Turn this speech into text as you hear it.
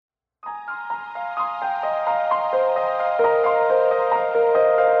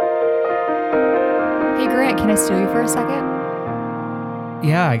I steal you for a second?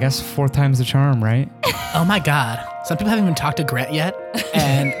 Yeah, I guess 4th time's the charm, right? Oh my God. Some people haven't even talked to Grant yet.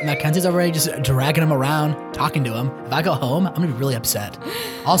 And Mackenzie's already just dragging him around, talking to him. If I go home, I'm going to be really upset.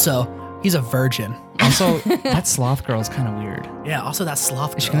 Also, he's a virgin. Also, that sloth girl is kind of weird. Yeah, also that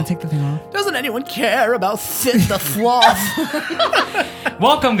sloth girl. Is she going to take the thing off? Doesn't anyone care about Finn the Sloth?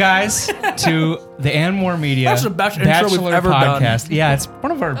 Welcome, guys, to the Anmore Media That's the best intro we've ever podcast. done. Yeah, it's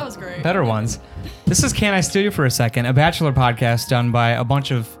one of our better ones. This is Can I Steal You for a Second, a Bachelor podcast done by a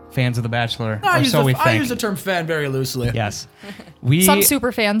bunch of fans of The Bachelor, or so we think. I use the term fan very loosely. Yes. Some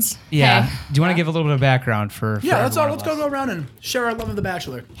super fans. Yeah. Hey. Do you want to give a little bit of background for Yeah, let's everyone of go us? around and share our love of The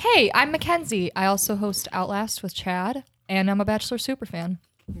Bachelor. Hey, I'm Mackenzie. I also host Outlast with Chad, and I'm a Bachelor super fan.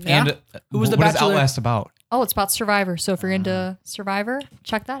 Yeah? And Who was the what is Bachelor? Outlast about? Oh, it's about Survivor. So if you're into Survivor,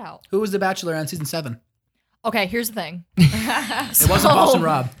 check that out. Who was The Bachelor on season 7? Okay, here's the thing. It wasn't Boston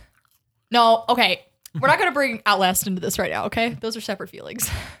Rob. No, okay. We're not going to bring Outlast into this right now, okay? Those are separate feelings.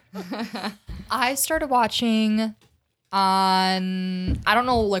 I started watching on, I don't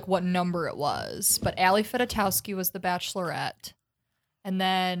know like what number it was, but Ali Fedotowsky was the Bachelorette. And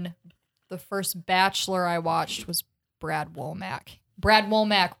then the first Bachelor I watched was Brad Womack. Brad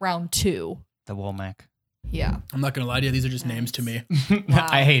Womack round 2. The Womack. Yeah. I'm not going to lie to you. These are just names to me.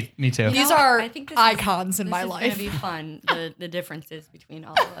 Me too. These are icons in my life. This is going to be fun, the differences between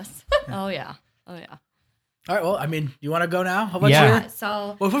all of us. Oh, yeah. All right, well, I mean, you want to go now? How about Yeah. you?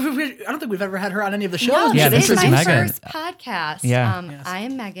 So, Well, I don't think we've ever had her on any of the shows. no, Yeah, this this is is my Megan. first podcast. Yeah. Yes. I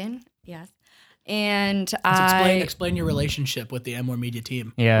am Megan, yes. And Let's explain your relationship with the Anmore Media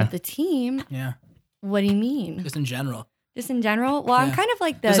team. Yeah. the team, Yeah, what do you mean? just in general. Just in general? Well, I'm Yeah. kind of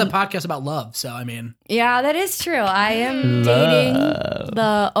like This is a podcast about love, so I mean. yeah, that is true. I am dating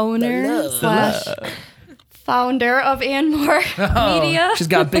the owner slash founder of Anmore Media. She's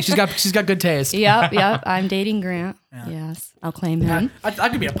got good taste. Yep. I'm dating Grant. Yeah. Yes, I'll claim him. I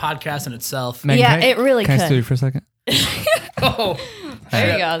could be a podcast in itself. Megan, Yeah, can I- it really Can I could. steal you for a second? Oh,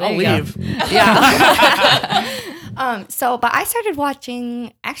 There you go. There I'll you go. leave. Yeah. But I started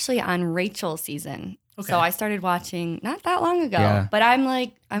watching actually on Rachel's season. Okay. So I started watching not that long ago. Yeah. But I'm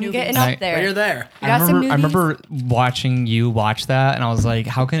getting Right. up there. But you're there. I got some I newbies. remember watching you watch that, and I was like,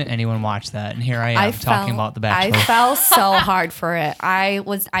 how can anyone watch that? And here I am talking about The Bachelor. I fell so hard for it. I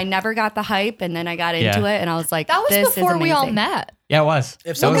never got the hype, and then I got into Yeah. it, and I was like, That was this before is we all amazing. met. Yeah, it was.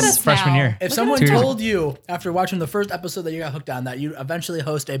 If that someone- was Look at us freshman now. year. If Look someone at us. told you after watching the first episode that you got hooked on that you eventually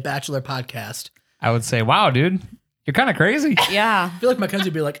host a Bachelor podcast, I would say, wow, dude, you're kind of crazy. Yeah. I feel like Mackenzie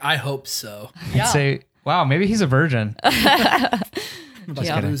would be like, I hope so. I'd say, wow, maybe he's a virgin. I'm about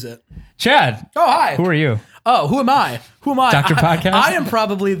Yeah. to lose it. Chad, Oh, hi. who are you? Oh, who am I? Dr. Podcast? I am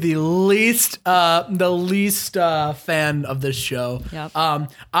probably the least fan of this show. Yep.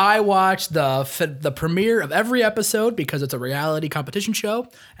 I watch the premiere of every episode because it's a reality competition show,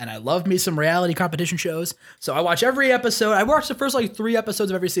 and I love me some reality competition shows. So I watch every episode. I watch the first 3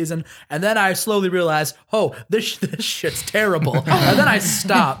 episodes of every season, and then I slowly realize, oh, this shit's terrible, and then I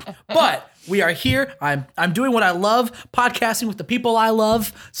stop. But we are here. I'm doing what I love, podcasting with the people I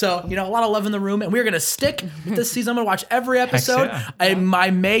love. So, a lot of love in the room. And we're going to stick with this season. I'm going to watch every episode. yeah. I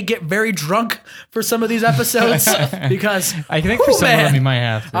may get very drunk for some of these episodes because I think for some of them you might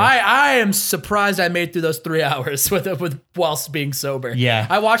have to. I am surprised I made through those 3 hours with whilst being sober. Yeah.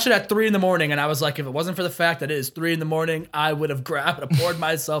 I watched it at 3 a.m. and I was like, if it wasn't for the fact that it is 3 a.m, I would have poured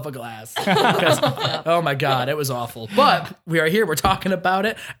myself a glass. Because, oh my God, it was awful. But we are here. We're talking about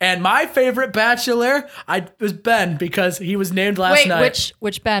it. And my favorite Bachelor was Ben because he was named last night. Wait,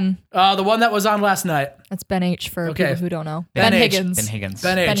 which Ben? The one that was on last night. That's Ben H for Okay. people who don't know. Ben Ben H. Higgins. Ben Higgins.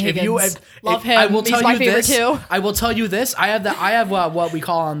 Ben H. Ben If you, Higgins. if, Love if- I him. will He's tell my you favorite this. too. I will tell you this. I have what we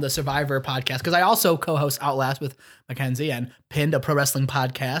call on the Survivor podcast because I also co-host Outlast with Mackenzie and Pinned, a pro wrestling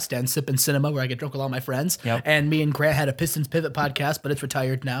podcast, and Sip and Cinema where I get drunk with all my friends. Yep. And me and Grant had a Pistons Pivot podcast, but it's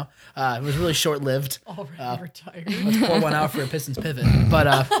retired now. It was really short-lived. Already retired. Let's pour one out for a Pistons Pivot.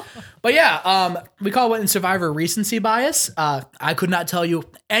 But yeah, we call it in Survivor recency bias. I could not tell you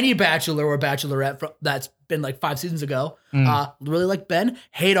any Bachelor or Bachelorette that's been like 5 seasons ago. Really like Ben,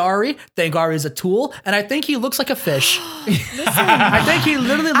 hate Ari, think Ari is a tool, and I think he looks like a fish. I think he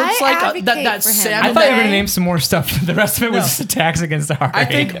literally looks I like that advocate for him. salmon. I thought you were going to Okay. name some more stuff. The rest of it was just attacks against Ari. I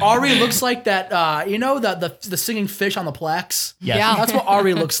think Ari looks like that. The singing fish on the Plex. Yes. Yeah. That's what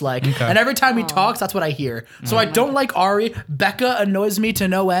Ari looks like. And every time he talks, that's what I hear. So I don't like Ari. Becca annoys me to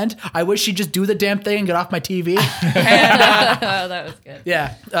no end. I wish she'd just do the damn thing and get off my TV. And Oh, that was good.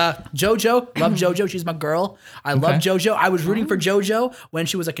 yeah, JoJo, love JoJo. She's my girl. I love JoJo. I was rooting for JoJo when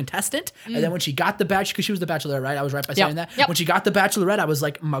she was a contestant, and then when she got the Bachelor, because she was the Bachelorette, right? I was right by saying that. Yep. When she got the Bachelorette, I was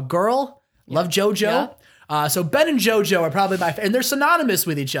like, my girl. Love JoJo. So Ben and JoJo are probably and they're synonymous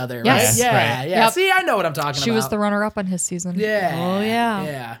with each other, Yes. right? Yeah, Right. yeah. Yep. See, I know what I'm talking about. She was the runner-up on his season. Yeah. Oh,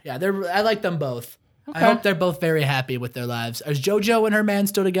 yeah. Yeah. I like them both. I hope they're both very happy with their lives. Is JoJo and her man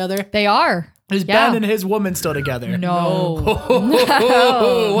still together? They are. Is Yeah. Ben and his woman still together? No.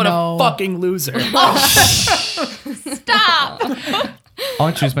 Oh, what No. a fucking loser. I'll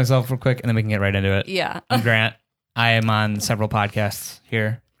introduce myself real quick, and then we can get right into it. Yeah. I'm Grant. I am on several podcasts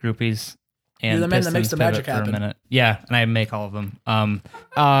here, Groupies, and You're the man that makes Pistons the magic Pivot for a happen. minute. Yeah, and I make all of them.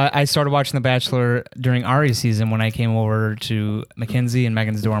 I started watching The Bachelor during Ari's season when I came over to Mackenzie and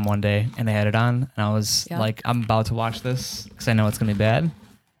Megan's dorm one day, and they had it on, and I was Yeah. like, I'm about to watch this because I know it's gonna be bad.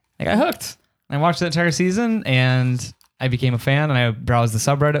 I got hooked. I watched the entire season, and I became a fan, and I browsed the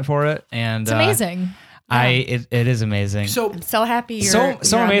subreddit for it, and It's amazing. It is amazing. So I'm so happy you're so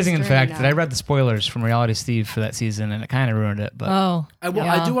you're on amazing, this in journey fact, now. that I read the spoilers from Reality Steve for that season, and it kind of ruined it. But Oh. I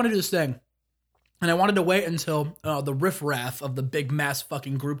do want to do this thing. And I wanted to wait until the riffraff of the big mass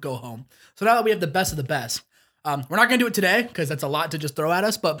fucking group go home. So now that we have the best of the best, we're not going to do it today because that's a lot to just throw at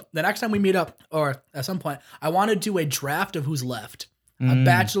us. But the next time we meet up, or at some point, I want to do a draft of who's left. A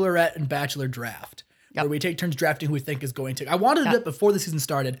bachelorette and bachelor draft. Where we take turns drafting who we think is going to. I wanted to do it before the season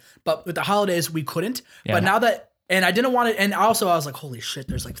started, but with the holidays, we couldn't. Yeah. But now that, and I didn't want it, and also I was like, holy shit,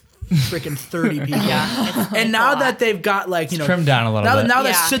 there's like freaking 30 people. And now that they've got like, trimmed down a little now, bit. Now that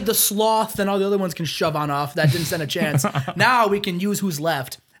Yeah. Sid the Sloth and all the other ones can shove on off, that didn't stand a chance. Now we can use who's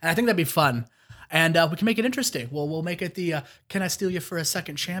left, and I think that'd be fun. And we can make it interesting. We'll make it the "Can I steal you for a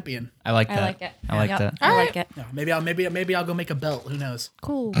second?" champion. I like that. I like it. I like Yep. that. I like it. Yeah, maybe I'll go make a belt. Who knows?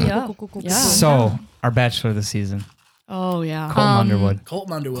 Cool. Yeah. Yeah. So, our Bachelor this season, Oh yeah. Colton Underwood.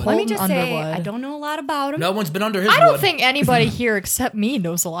 Colton Underwood. Let me Colton just say, Underwood. I don't know a lot about him. No one's been under his I don't wood. think anybody here except me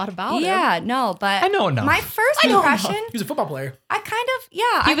knows a lot about him. Yeah, no, but I know enough. my first impression, He was a football player. I kind of,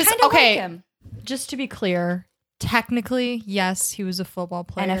 yeah, He I was kind of okay. like him. Just to be clear, technically, yes, he was a football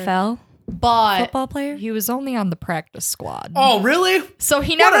player. NFL but football player. he was only on the practice squad. Oh, really? So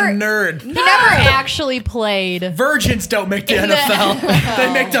he What never a nerd. he never actually played. Virgins don't make the NFL.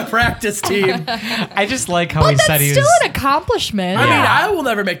 They make the practice team. I just like how he That's said he still was. an accomplishment. I mean, I will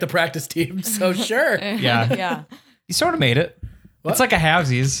never make the practice team, so sure. Yeah, Yeah. you sort of made it. It's like a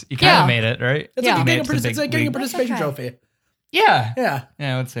halvesies. You kind Yeah. of made it, right? It's Yeah. like You made getting it to the it's like getting a big league. participation That's trophy. Yeah, Yeah.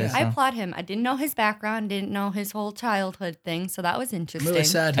 I would say so. I applaud him. I didn't know his background, didn't know his whole childhood thing, so that was I'm interesting. really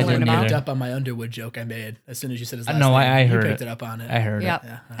sad I you didn't picked either. up on my Underwood joke I made as soon as you said his last No, name. I heard You picked it. it up on it. I heard Yep. it.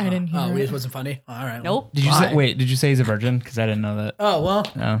 Yeah. I didn't hear Oh, it. it wasn't funny? All right. Nope. Did you Why? say? Wait, did you say he's a virgin? Because I didn't know that. Oh, well.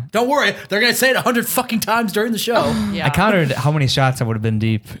 No. Don't worry. They're going to say it 100 fucking times during the show. Yeah. I counted how many shots I would have been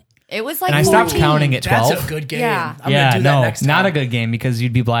deep, It was like and I stopped 14. counting at 12. That's a good game. Yeah. I'm yeah, going to do that no, next time. not a good game because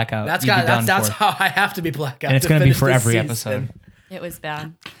you'd be blackout. That's You'd be done that's for. how I have to be blackout. And it's to going to be finish for this every season. episode. It was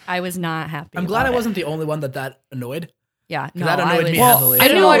bad. I was not happy. I'm glad about I it. wasn't the only one that annoyed. Yeah, no, that annoyed I was me Well, heavily. I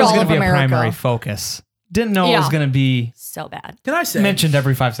didn't know Annoyed it was all going to of be a America. primary focus. Didn't know it was Yeah. going to be so bad. Can I say? mentioned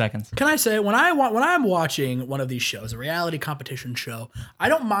every 5 seconds. Can I say when I'm watching one of these shows, a reality competition show, I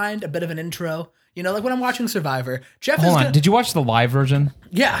don't mind a bit of an intro. You know, like when I'm watching Survivor, Jeff is Hold on. gonna, Did you watch the live version?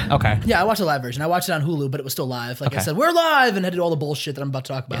 yeah. Okay. Yeah, I watched the live version. I watched it on Hulu, but it was still live. Like I Okay. said, we're live, and I did all the bullshit that I'm about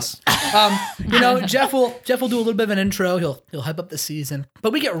to talk about. You know, Jeff will do a little bit of an intro. He'll hype up the season,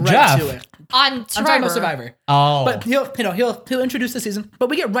 but we get right Jeff? to it. on I'm talking Survivor. about Survivor. Oh. But he'll introduce the season, but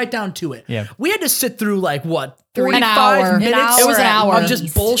we get right down to it. Yeah. We had to sit through like what? An 45 hour. minutes. It was an hour of at just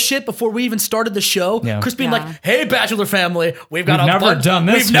least. bullshit before we even started the show. Yeah. Chris being Yeah. like, "Hey, Bachelor family, we've got We've a never bunch- done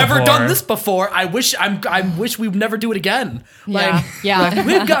this We've never before." done this before. I wish we would never do it again. Like, Yeah. like,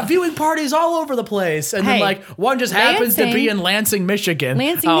 we've got viewing parties all over the place, and then Hey, like one just happens to be Lansing. in Lansing, Michigan.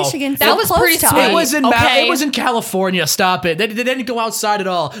 Lansing, Oh, Michigan. That so was close pretty to sweet. us. It was in Okay. it was in California. Stop it. They didn't go outside at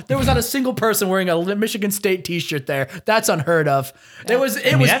all. There was not a single person wearing a Michigan State T-shirt there. That's unheard of. It was that's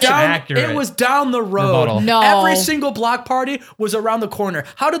an down. accurate It was down the road. rebuttal. No. Every single block party was around the corner.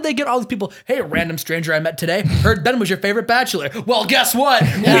 How did they get all these people? Hey, random stranger I met today. Heard Ben was your favorite Bachelor. Well, guess what?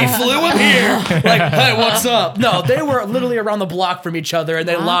 We flew him here. Like, hey, what's up? No, they were literally around the block from each other, and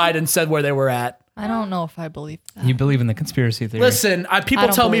they lied and said where they were at. I don't know if I believe that. You believe in the conspiracy theory. Listen, people I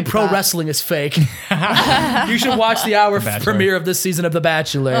don't tell me believe pro that. wrestling is fake. You should watch the hour Bachelor. premiere of this season of The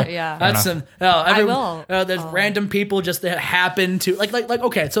Bachelor. Yeah. That's Fair some. I will. There's random people just that happen to like.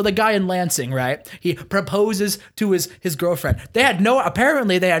 Okay, so the guy in Lansing, right? He proposes to his girlfriend.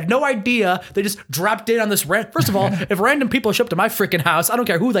 Apparently they had no idea. They just dropped in on this. First of all, if random people show up to my freaking house, I don't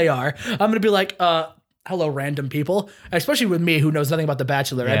care who they are. I'm gonna be like, hello, random people. Especially with me, who knows nothing about The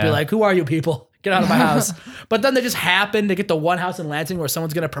Bachelor. I'd be Yeah. like, who are you people? Get out of my house. But then they just happen to get the one house in Lansing where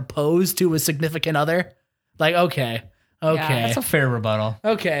someone's going to propose to a significant other. Like, okay. Okay. That's a fair rebuttal.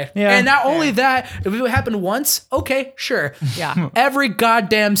 Okay. Yeah. And not only that, if it happened once, okay, sure. Yeah. Every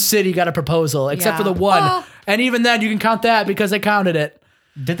goddamn city got a proposal except for Yeah. the one. Well- And even then, you can count that because they counted it.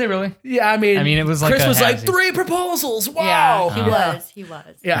 Did they really? Yeah, I mean, it was like Chris a was like halvesies. 3 proposals. Wow. Yeah, he Yeah. was. He was.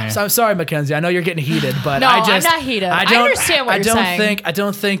 Yeah, so I'm sorry, Mackenzie. I know you're getting heated, but No, I just I'm not heated. I don't understand what I you're don't saying. I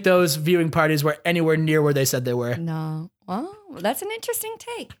don't think those viewing parties were anywhere near where they said they were. No. Well, that's an interesting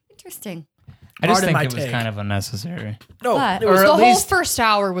take. Interesting. I just Pardon think my it was take. kind of unnecessary. No, But- it was Or The at whole least- first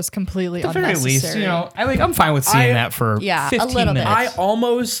hour was completely At the very unnecessary. least, I'm fine with seeing I- that for Yeah, a 15 little bit. minutes. I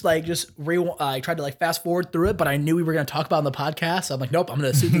almost like just I tried to like fast forward through it, but I knew we were going to talk about it on the podcast. So I'm like, nope, I'm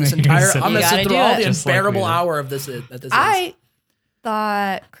going to sit through this You're entire. gonna sit I'm going to through sit it. through You all gotta the do it. Just like unbearable we did. hour of this. That this is. I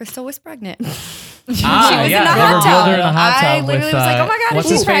thought Crystal was pregnant. Ah, she was yeah, in the they hot revealed tub. her in the hot tub I literally with, was like, oh my God, what's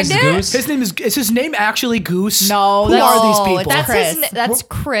is his she face? pregnant? Goose? Is his name actually Goose? No, who that's- are these Oh, people? That's Chris. that's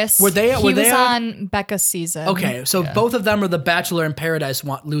Chris. Were they- He were they was on- on Becca's season. Okay, so both of them are the Bachelor in Paradise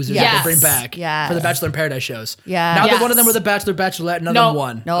losers Yes. that they bring back Yes. for the Bachelor in Paradise shows. Yes. Now that Yes. one of them were the Bachelor Bachelorette, none No. of them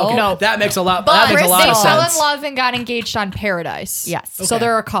won. No. Okay, No. that makes a lot. But that makes they a lot of fell sense. in love and got engaged on Paradise. Yes. So Okay.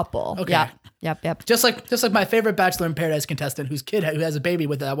 they're a couple. Okay. Yep. Just like my favorite Bachelor in Paradise contestant, whose kid who has a baby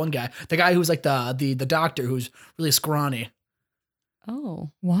with that one guy, the guy who's like the doctor who's really scrawny.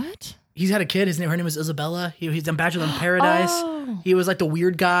 Oh. What? He's had a kid. Her name is Isabella. He's in Bachelor in Paradise. Oh. He was like the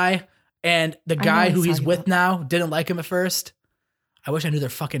weird guy, and the know guy what who he's he's talking with about. now didn't like him at first. I wish I knew their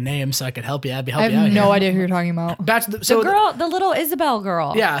fucking names so I could help you. I'd be I helping you out have no here. idea who you're talking about. Bachelor. So The girl, the little Isabel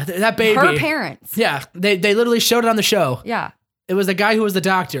girl. yeah, that baby. Her parents. Yeah, they literally showed it on the show. Yeah. It was the guy who was the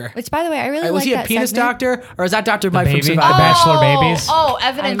doctor. Which, by the way, I really Was like he a that penis segment. doctor, or is that Dr. Mike baby? from The Survivor? Bachelor babies? Oh,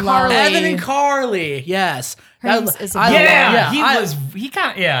 Evan and I love Carly. Evan and Carly, yes. Her name's Isabella. He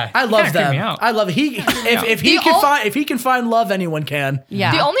kind of, I love Me them. out. I love if he can find love, anyone can.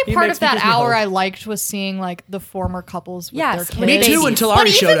 Yeah. The only He part makes of me that gives me hour hope. I liked was seeing like the former couples with Yes, their with kids. Me too, babies. until But Ari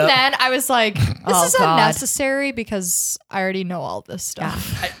even showed up. then, I was like, "This Oh, is God. unnecessary because I already know all this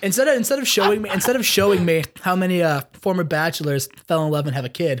stuff." Instead of showing me how many former bachelors fell in love and have a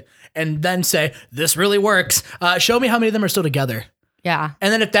kid, and then say this really works, show me how many of them are still together. Yeah.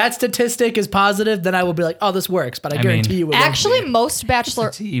 And then if that statistic is positive, then I will be like, oh, this works. But I guarantee mean- you, it won't Actually, be. most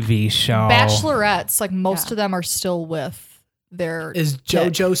TV show. bachelorettes, like most of them, are still with their. Is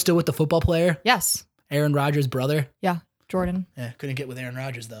kid. JoJo still with the football player, Yes. Aaron Rodgers' brother? Yeah. Jordan. Yeah, couldn't get with Aaron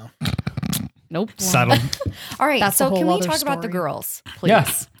Rodgers though. Nope. Settled. All right. That's a so whole can we other talk about the story. girls, please?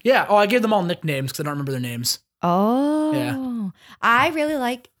 Yeah. Yeah. Oh, I gave them all nicknames because I don't remember their names. Oh. Yeah. I really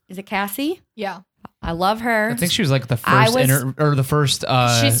like. Is it Cassie? Yeah. I love her. I think she was like the I first was- or the first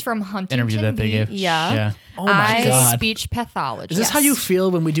She's from Huntington interview that they Beach. gave. Yeah. Yeah. Oh my I- She's a god. speech pathologist. Is this how you feel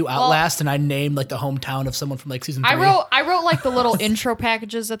when we do Outlast and I name like the hometown of someone from like season 3? I wrote like the little intro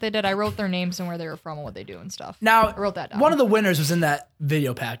packages that they did. I wrote their names and where they were from and what they do and stuff. Now, I wrote that down. one of the winners was in that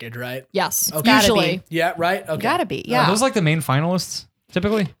video package, right? Yes. Okay. Usually. Yeah, right? Okay. Gotta be. Are Yeah. those like the main finalists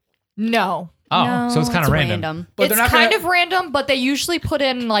typically? No. Oh, No, so it's kind of random. But It's they're not kind gonna- of random, but they usually put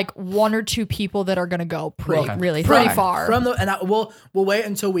in like one or two people that are going to go pretty, Well, really pretty far. far. From the we'll wait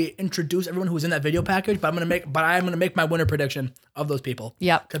until we introduce everyone who was in that video package, but I'm gonna make my winner prediction of those people.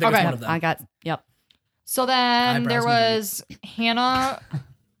 Yep. 'Cause I think it's Okay. one of them. I got. Yep. So then Eyebrows there maybe. was Hannah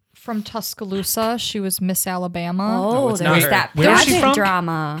from Tuscaloosa. She was Miss Alabama. Oh, it's there's not her. that Where is she pageant from?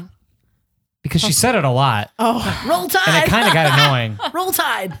 drama. Because she said it a lot, Roll Tide. and it kind of got annoying. Roll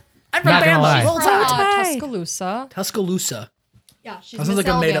Tide. I'm from Not gonna Bama. lie. Roll From, Tide. Tide. Tuscaloosa. Tuscaloosa. Yeah, she's That sounds Miss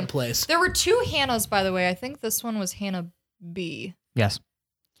like a made Alabama. up place. There were two Hannahs, by the way. I think this one was Hannah B. Yes.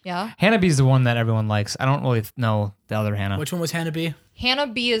 Yeah. Hannah B's the one that everyone likes. I don't really know the other Hannah. Which one was Hannah B? Hannah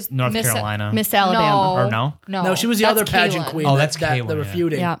B is North Miss Carolina. Miss Alabama. Or no? No, No, she was the that's other pageant Kaylin. queen. Oh, that- that's that Kaylin, they were yeah.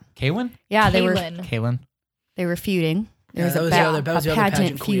 feuding. Yeah. Kaylin? Yeah. They were. Kaylin. Kaylin. They were feuding. There Yeah, was that a, was ba- the other- that was a the other pageant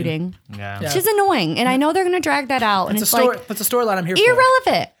pageant queen. feuding. Yeah. Yeah. Which is annoying, and I know they're gonna drag that out, and That's it's a story. like That's a storyline I'm here for.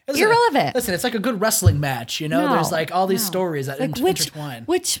 irrelevant. Listen, Irrelevant. Listen, it's like a good wrestling match. You know, No, there's like all these no. stories that Like intertwine.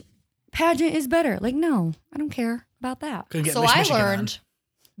 which pageant is better? Like, no, I don't care about that. Couldn't get So Miss I Michigan on. learned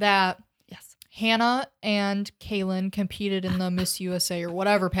that Yes. Hannah and Kaylin competed in the Miss USA or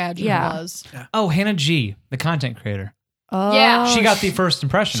whatever pageant Yeah. it was. Oh, Hannah G, the content creator. Oh, Yeah. She got the first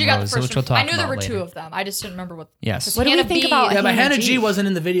impression She got the rose, first which we'll one. talk I knew there about were two later. of them. I just didn't remember what. Yes. What do we Hannah think B- about Yeah, but Hannah Hannah G? G wasn't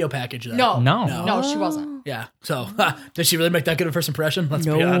in the video package though. No. No. No, she wasn't. Yeah. So did she really make that good of a first impression? Let's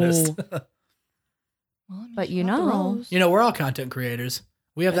be No. honest. But you Not the know. rose. You know, we're all content creators.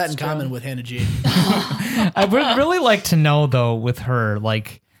 We have That's that in common true. with Hannah G. I would really like to know though with her,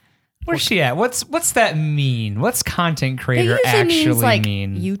 like, where's she at? What's that mean? What's content It creator usually actually means like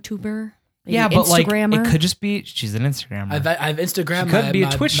mean? YouTuber. Maybe Yeah, but like Instagrammer. it could just be she's an Instagrammer. I've Instagram. She could my, be a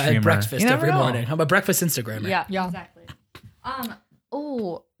my- Twitch my streamer. breakfast You never every know. morning. I'm a breakfast Instagrammer. Yeah. exactly.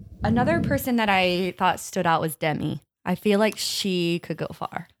 Oh, another person that I thought stood out was Demi. I feel like she could go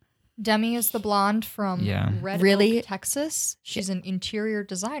far. Demi is the blonde from Yeah. Red Really? Oak, Texas. She's an interior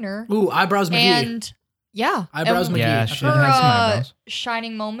designer. Ooh, eyebrows McGee. And yeah. Eyebrows and McGee. Yeah, That's she her has some eyebrows.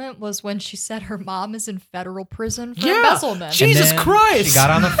 shining moment was when she said her mom is in federal prison for Yeah. embezzlement. She- Jesus And then Christ. She got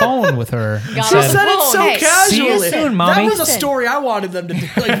on the phone with her. and Got She on said, the said it so Hey, see you casually. soon, That mommy. was a Listen. story I wanted them to do.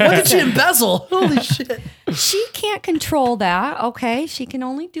 Like, what did she embezzle? Holy shit. She can't control that, okay? She can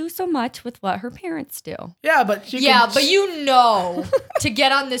only do so much with what her parents do. Yeah, but she Yeah, can, but you know, to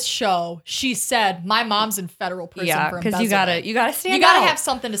get on this show, she said, "My mom's in federal prison Yeah, for because embezzlement." you gotta stand You gotta out. have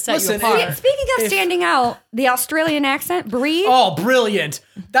something to set Listen, you apart. if- Speaking of standing out, the Australian accent, Brie. Oh, brilliant.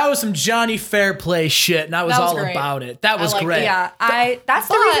 That was some Johnny Fairplay shit, and I was That was all great. about it. That was liked great. it. Yeah, that's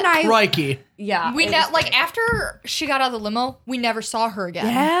the But- reason I. Crikey. Yeah, We it ne- was like great. after she got out of the limo, we never saw her again.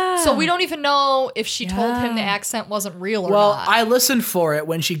 Yeah. So we don't even know if she told him the Yeah. accent wasn't real or Well, not. I listened for it.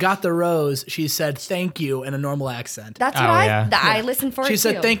 When she got the rose, she said thank you in a normal accent. That's what Oh, yeah. I listened for. She it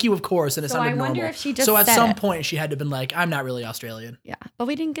said too. thank you, of course, and it So sounded I wonder normal. if she just so at said some it. point, she had to have been like, I'm not really Australian. Yeah, but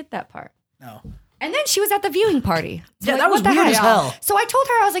we didn't get that part. No. And then she was at the viewing party. So Yeah, like, that was what the weird heck? as hell. So I told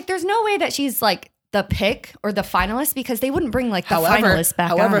her, I was like, there's no way that she's like the pick or the finalist because they wouldn't bring like the finalists back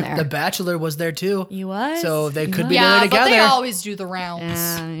however, on there. The Bachelor was there too. He was. So they He could was? be yeah, there but they together. always do the rounds,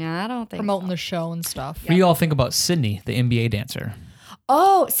 Yeah, I don't think promoting so. the show and stuff. What do you all think about Sydney, the NBA dancer?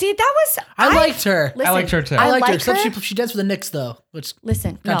 Oh, see, that was I liked her. Listen, liked her too. I liked her. like Except she danced with the Knicks though, which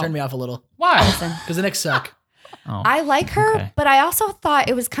Listen, kind of no. turned me off a little Why? because the Knicks suck. Oh. I like her, Okay. but I also thought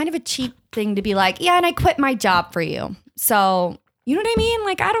it was kind of a cheap thing to be like, yeah, and I quit my job for you. So, you know what I mean?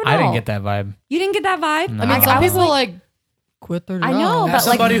 Like, I don't know. I didn't get that vibe. You didn't get that vibe? No. I mean, I some was people like quit their job. I know, As but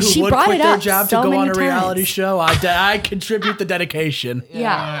like somebody she who would brought quit it their up job so to go on many a reality times. show, I contribute the dedication.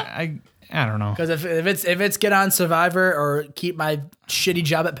 Yeah. I don't know. Because if it's get on Survivor or keep my shitty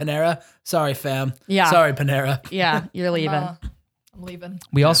job at Panera, sorry fam. Yeah. Sorry Panera. Yeah, you're leaving. I'm leaving.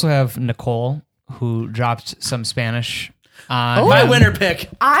 We also have Nicole, who dropped some Spanish on My winner pick.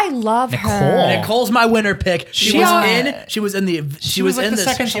 I love her. Nicole. Nicole's my winner pick. She was in. She was in the. She was like in the this.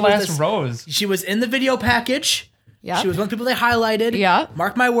 second she to was last this- rose. She was in the video package. Yep. She was one of the people they highlighted. Yep.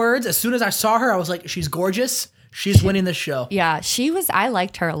 Mark my words. As soon as I saw her, I was like, she's gorgeous. She's winning this show. Yeah, I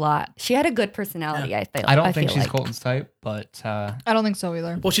liked her a lot. She had a good personality, I feel. I don't think feel she's like. Colton's type, but I don't think so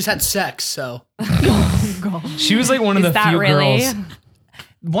either. Well, she's had sex, so she was like one of Is the that few really? girls.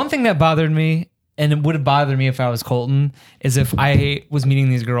 One thing that bothered me, and it would have bothered me if I was Colton, is if I was meeting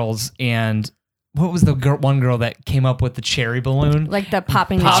these girls and what was the one girl that came up with the cherry balloon? Like the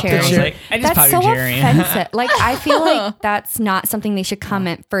popping the Pop the cherry. cherry. Like, I just That's popped so your cherry. offensive. Like I feel like that's not something they should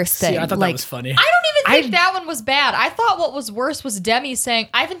comment first thing. see, I thought like that was funny. I don't even think that one was bad. I thought what was worse was Demi saying,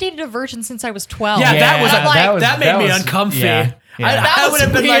 "I haven't dated a virgin since I was 12." Yeah, that was- I'm like, that made me uncomfy. Yeah, yeah. I was would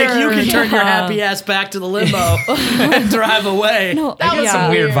have been like, you can weird. turn your happy ass back to the limo and drive away. no, That I get was some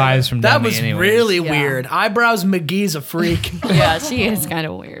weird vibes from That Demi was anyways. really Yeah. weird. Eyebrows McGee's a freak. yeah, she is kind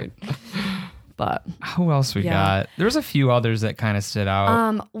of weird. But Who else we Yeah. got? There's a few others that kind of stood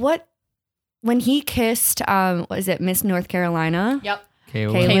out. what when he kissed was it Miss North Carolina? Yep.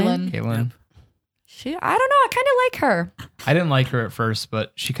 Kaylin. Kaylin. She I don't know, I kind of like her. I didn't like her at first,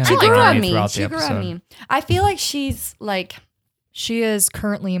 but she kind She of grew grew on on me me. throughout She the grew episode. on me. I feel like she's like She is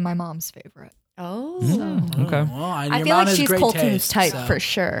currently my mom's favorite. oh. Okay. Well, and I your feel mom like has she's great Colton's taste, type so. for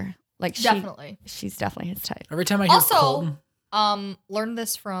sure. Like Definitely. she's definitely his type. Every time I hear Also, Colton, learned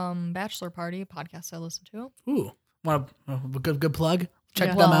this from Bachelor Party, a podcast I listen to. ooh, want a good plug? Check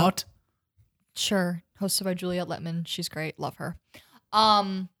Yeah. them Well, out. Sure. Hosted by Juliette Letman. She's great. Love her.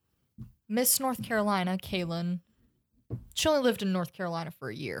 Miss North Carolina, Kaylin. She only lived in North Carolina for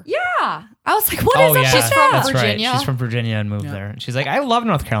a year. Yeah. I was like, what Oh is up yeah, with She's from that's Virginia. right. She's from Virginia and moved Yeah. there. She's like, I love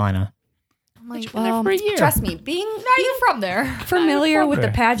North Carolina. I'm like, Well, trust me, being you're from there. familiar with the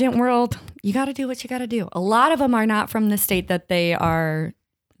there. pageant world, you got to do what you got to do. A lot of them are not from the state that they are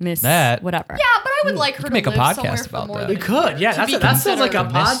Miss That- whatever. Yeah, but I would like her to make a live podcast somewhere for about more that. than We a could, year. yeah. To be That sounds like a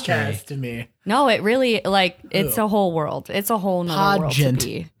considered. mystery. podcast to me. No, it really like it's a whole world. It's a whole nother world to Pageant.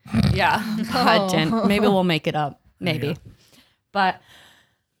 be. Yeah, pageant. Maybe we'll make it up. Maybe, but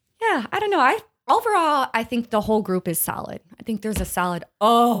yeah, I don't know. Overall, I think the whole group is solid. I think there's a solid.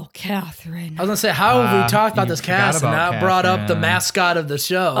 Oh, Catherine. I was gonna say, how have we talked about you this forgot cast and about not brought up the Catherine. mascot of the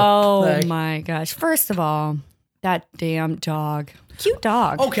show? Oh Like, my gosh! First of all, that damn dog. Cute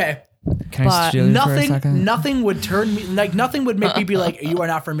dog. Okay. Can I But steal you for a second? Nothing would turn me like nothing would make me be like, you are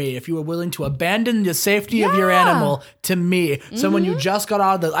not for me. If you were willing to abandon the safety of your animal to me, someone you just got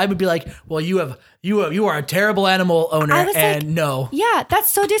out of the, I would be like, well, you are a terrible animal owner, I was and like, no. Yeah, that's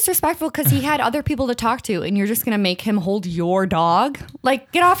so disrespectful because he had other people to talk to, and you're just gonna make him hold your dog.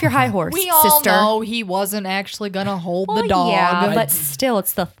 Like, get off your high horse, We all sister. know he wasn't actually gonna hold Well, the dog. yeah, but still,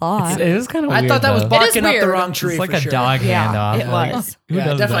 it's the thought. It is kind of I weird. thought that was though. barking up the weird. wrong tree. It's like for a sure. dog Yeah, handoff. it Like, was. Who Yeah,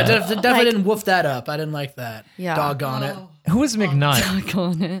 does definitely, that? definitely Like- didn't woof that up. I didn't like that. Yeah. Doggone it. Who was McNutt?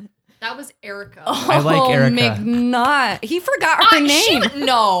 On it. that was Erica. I like Erica. McNutt. He forgot her name.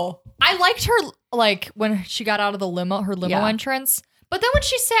 No, I liked her like when she got out of the limo, her limo Yeah. entrance. But then when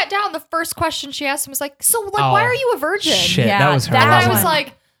she sat down, the first question she asked him was like, "So, like, Oh, why are you a virgin?" Shit, Yeah, that was her. that And I wasn't was it?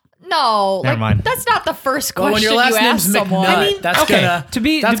 like, "No, Never like, mind. that's not the first Well, question when your last you name's ask someone." McNutt, I mean, that's okay, gonna to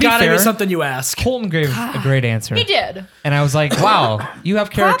be gotta fair, be something you ask. Colton gave a great answer. he did. And I was like, wow, you have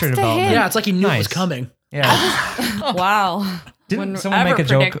character Props to development. him. Yeah, it's like he knew it was Nice. coming. Yeah. Wow. Didn't When someone make ever a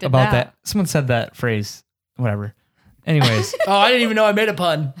joke predicted about that? that? Someone said that phrase. Whatever. Anyways, Oh, I didn't even know I made a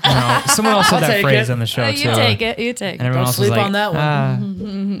pun. no, someone else said I'll that take phrase it. on the show You too. take it. You take And it. everyone Don't else was sleep like, on that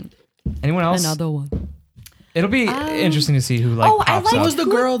one. anyone else? Another one. It'll be interesting to see who like oh, I pops like- Who up. was the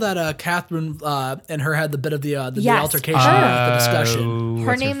girl that Catherine and her had the bit of the Yes. altercation, Her. the discussion? What's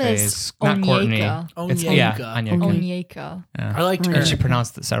Her name is face? Not Courtney. Onyeka. It's, Onyeka. yeah, Onyeka. Onyeka. Yeah. I liked her. And she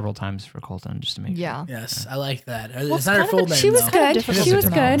pronounced it several times for Colton just to make sure. Yeah. Yes, I like that. it's It's not her kind of full a- name. She was though. good. difficult She to was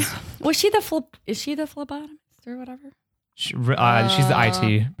good. pronounce. Was she the flip? Is she the phlebotomist or whatever? She's the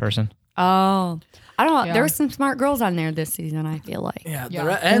IT person. Oh, I don't know. Yeah. There were some smart girls on there this season. I feel like. Yeah,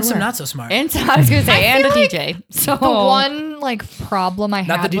 Yeah. and some were. not so smart. And so I was gonna say, and a feel like DJ. So The one like problem I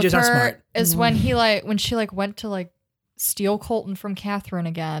Not had that with DJs aren't her smart. is when she went to like steal Colton from Catherine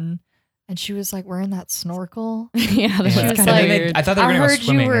again, and she was like wearing that snorkel. yeah, that Yeah. was was kind like- of weird. I thought they were I going to go heard you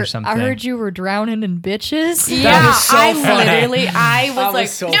swimming were. or something. I heard you were drowning in bitches. Yeah, was so I funny. literally, I was That like,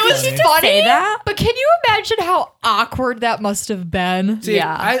 was so It was funny. funny, say that? but can you imagine how awkward that must have been? See,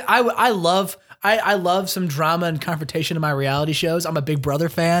 Yeah. I love some drama and confrontation in my reality shows. I'm a Big Brother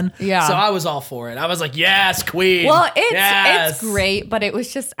fan. Yeah. So I was all for it. I was like, yes, queen. well, it's yes. great, but it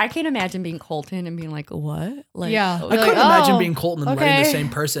was just I can't imagine being Colton and being like, what? Like, Yeah. I You're couldn't like, imagine oh, being Colton and okay. letting the same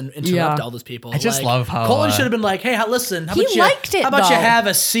person interrupt Yeah. all those people. I just love how, Colton should have been like, hey, listen, how He about you, liked it, how about you though. have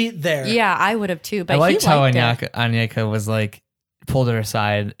a seat there? Yeah, I would have too. But I liked he how liked it. Anyeka was like, pulled her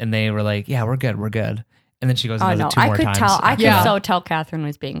aside and they were like, yeah, we're good. And then she goes Oh and does no, it two I more could times. tell. I could Yeah. so tell Catherine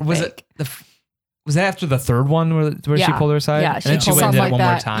was being Was fake. it was that after the third one where she Yeah. pulled her aside? Yeah, and she then she pulled went and did it something one like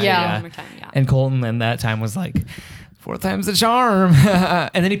more that. time. Yeah. One more time, yeah. And Colton in that time was like, 4 times the charm.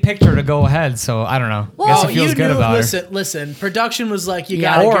 And then he picked her to go ahead. So I don't know. I guess Oh, it feels you good knew. about Listen. Production was like, you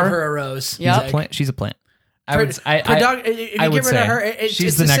Yeah. gotta give Or- her a rose. her. Yep. She's a plant. She's a plant. I would, If I you would get rid say of her, she's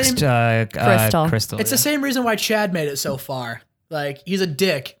it's the next same, Crystal. It's the same reason why Chad made it so far. Like, he's a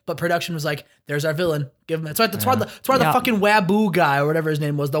dick, but production was like, there's our villain. Give him. That's why the Yeah. fucking Waboo guy or whatever his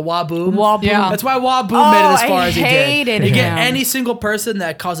name was, the Waboo. Waboo. Yeah. That's why Waboo made it as Oh, far I as he hated did. You get him. any single person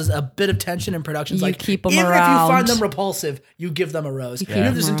that causes a bit of tension in production. You Like, keep 'em even if you around. find them repulsive, you give them a rose. You keep have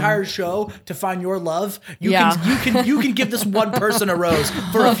 'em this around. entire show to find your love. You Yeah. you can give this one person a rose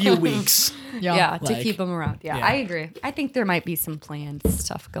for a few weeks. Yeah, to Like- keep them around. Yeah, Yeah. I agree. I think there might be some planned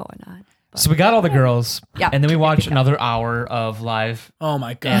stuff going on. So we got all the girls. Yeah. And then we watched another hour of live. Oh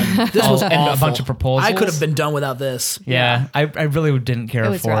my god, this was and awful. a bunch of proposals. I could have been done without this. Yeah. I really didn't care It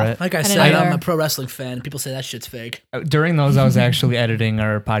was for rough. it. Like I didn't said, I'm either. a pro wrestling fan. People say that shit's fake. During those, I was actually editing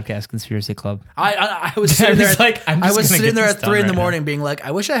our podcast, Conspiracy Club. I was sitting there. was like, I'm just I was gonna sitting get there this at done 3 in the right now. morning, being like,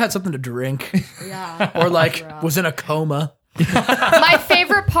 I wish I had something to drink, Yeah. or like was in a coma. My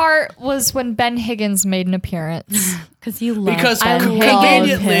favorite part was when Ben Higgins made an appearance. Because you love Because I Ben love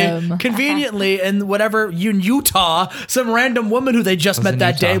Higgins. him. conveniently, in whatever in Utah, some random woman who they just met in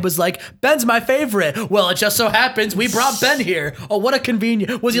that Utah. day was like, Ben's my favorite. Well, it just so happens we brought Ben here. Oh, what a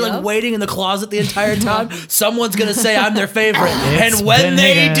convenient. Was he like waiting in the closet the entire time? Someone's gonna say I'm their favorite, It's and when Ben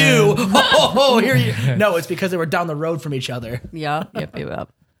they Higgins. do, here you. No, it's because they were down the road from each other. Yep. Yep.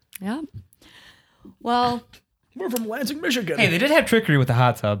 Well, We're from Lansing, Michigan. Hey, they did have trickery with the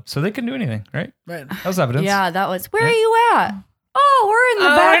hot tub, so they can do anything, right? right. That was evidence. yeah, that was. Where are you at? Oh, we're in the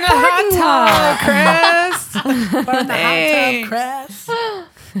back parking lot. Chris. Crass.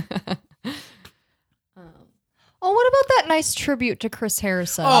 Oh, what about that nice tribute to Chris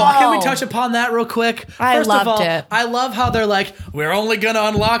Harrison? Oh, can we touch upon that real quick? I First loved of all, it. I love how they're like, we're only going to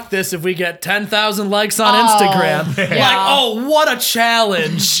unlock this if we get 10,000 likes on Instagram. yeah. Like, oh, what a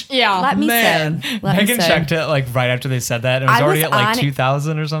challenge. Yeah. Let me Man. say. Let me Megan say. checked it like right after they said that. It was I already was at like on it.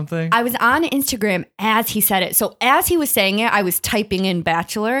 2,000 or something. I was on Instagram as he said it. So as he was saying it, I was typing in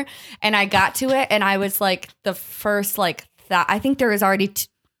Bachelor and I got to it and I was like the first I think there was already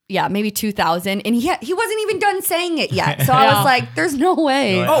maybe 2,000 and he wasn't even done saying it yet. So I Yeah. was like, there's no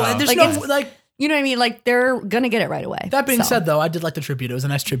way. You're Oh, and there's Like, no, it's- like, You know what I mean? Like they're gonna get it right away. that being So. said, though, I did like the tribute. It was a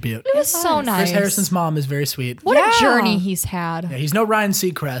nice tribute. It was so nice. Chris Harrison's mom is very sweet. What Yeah. a journey he's had. Yeah, he's no Ryan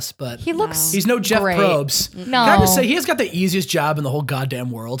Seacrest, but He looks. he's no Jeff great. Probst. No. Can I just say, he has got the easiest job in the whole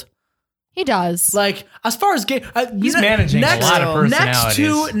goddamn world. He does. Like, as far as game, He's managing a lot of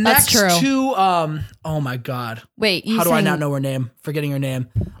personalities. Next true. to, oh my God. Wait, How do I not know her name? Forgetting her name.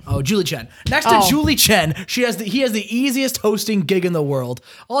 Oh, Julie Chen. Next to Julie Chen, he has the easiest hosting gig in the world.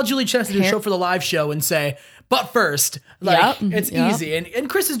 All Julie Chen has to do is show for the live show and say, but first, like, Yep. it's Yep. easy. And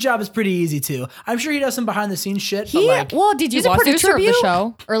Chris's job is pretty easy too. I'm sure he does some behind the scenes shit, but He, like, well, did you he's a watch the producer of the tribute?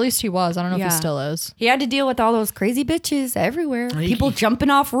 show, or at least he was. I don't know if Yeah. he still is. He had to deal with all those crazy bitches everywhere. He- People jumping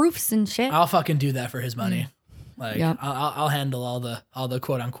off roofs and shit. I'll fucking do that for his money. Like, Yep. I'll handle all the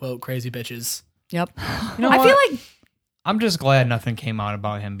quote unquote crazy bitches. Yep. You know I what? feel like, I'm just glad nothing came out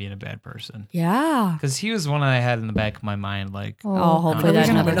about him being a bad person. yeah. Because he was one I had in the back of my mind. Like, Oh, hopefully Are we that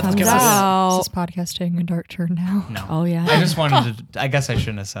gonna- never nothing's comes gonna happen? out. Is this podcast taking a dark turn now? no. Oh yeah. I just wanted to. I guess I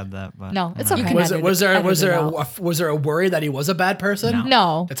shouldn't have said that, but No, it's you know. okay. Was edit was it- there edit was it there out. was there a worry that he was a bad person?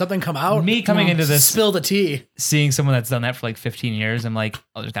 No. Did something come out? Me coming into this, Spill the tea. seeing someone that's done that for like 15 years, I'm like,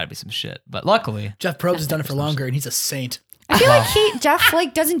 oh, there's got to be some shit. But luckily, Jeff Probst has done it for longer, and he's a saint. I feel like Jeff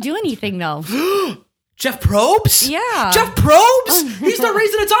like doesn't do anything though. Jeff Probst? Yeah. Jeff Probst? He's the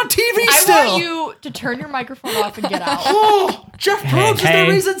reason it's on TV I still. want you to turn your microphone off and get out. Oh, Jeff Probst is hey.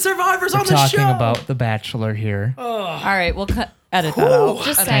 the reason Survivor's we're on the talking show. about The Bachelor here. All right, we'll edit that out.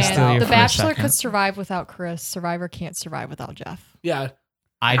 Just Can I saying, steal you The for a Bachelor second? could survive without Chris. Survivor can't survive without Jeff. Yeah.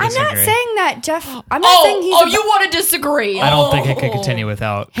 I I'm disagree. not saying that Jeff. I'm not saying he's. you want to disagree? I don't think it could continue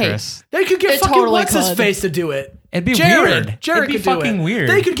without Hey. Chris. They could get It fucking totally what's his could. face to do it. It'd be Jared. weird. Jared It'd be could do fucking it. weird.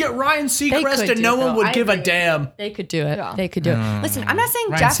 They could get Ryan They Seacrest could and do no it, one though. would I give a agree. damn. They could do it. Yeah. They could do it. Listen, I'm not saying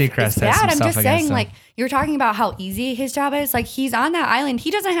Ryan Jeff Seacrest is has bad. some I'm stuff just against saying, him. like, you're talking about how easy his job is. Like, he's on that island.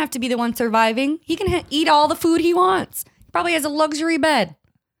 He doesn't have to be the one surviving. He can eat all the food he wants. He probably has a luxury bed.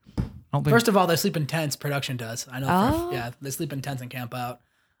 I don't think- First of all, they sleep in tents. Production does. I know. Oh. Yeah, they sleep in tents and camp out.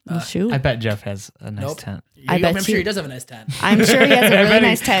 Well, shoot. I bet Jeff has a nice Nope. tent. I bet I'm sure you- he does have a nice tent. I'm sure he has a I really bet he-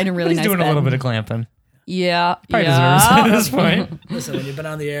 nice tent and a really He's nice doing bed. a little bit of glamping. Yeah. Probably yeah. deserves it at this point. Listen, when you've been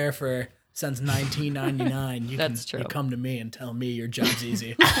on the air for since 1999, That's true. you come to me and tell me your job's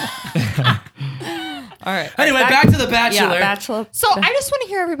easy. All right. Anyway, back to The Bachelor. Yeah, Bachelor. So I just want to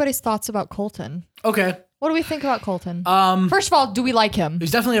hear everybody's thoughts about Colton. Okay. What do we think about Colton? Um, First of all, do we like him?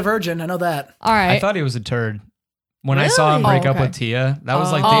 He's definitely a virgin. I know that. All right. I thought he was a turd. When I saw him Really? break Oh, up okay. with Tia, that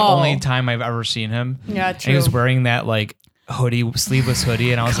was like the Oh. only time I've ever seen him. Yeah, And he true. was wearing that like hoodie, sleeveless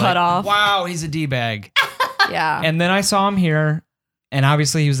hoodie, and I was Cut like, off. wow, he's a D-bag. Yeah. And then I saw him here, and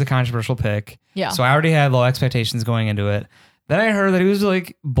obviously he was the controversial pick. Yeah. So I already had low expectations going into it. Then I heard that he was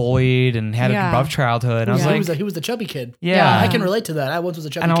like bullied and had Yeah. a rough childhood. And I was Yeah, like, he was the chubby kid. yeah. I can relate to that. I once was a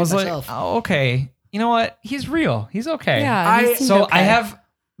chubby And I kid was like, myself. oh, okay. You know what? He's real. He's okay. Yeah. he seemed So okay. I have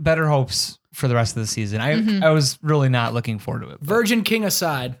better hopes for the rest of the season. I was really not looking forward to it. but- Virgin King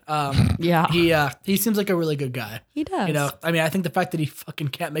aside, Yeah. he seems like a really good guy. He does. You know, I mean, I think the fact that he fucking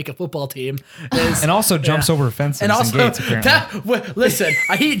can't make a football team is. And also jumps over fences And and, also, gates, apparently. listen,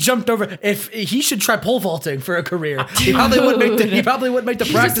 he jumped over. If he should try pole vaulting for a career, he probably would make the. He probably would make the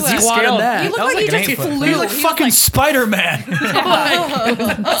practice just squad in scaled. that. You look That was like like he an just 8 foot. flew. He's like He was fucking Spider Man.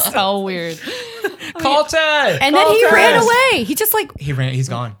 so weird. Colton! And then he ran away. He just like He's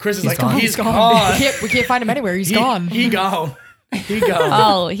gone. Chris is He's like, gone. he's gone. we can't find him anywhere. He's gone. He gone. He gone.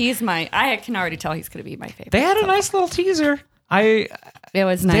 oh, he's my. I can already tell he's gonna be my favorite. They had a nice little teaser. It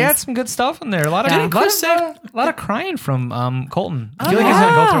was They had nice. some good stuff in there. A lot of, Yeah. a lot of crying from Colton. I feel like he's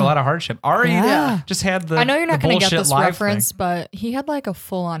gonna go through a lot of hardship. Ari Yeah. just had the. I know you're not going going to to get this reference, but he had like a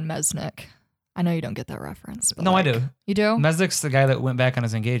full-on Mesnick. I know you don't get that reference. But No, like, I do. You do? Mesnick's the guy that went back on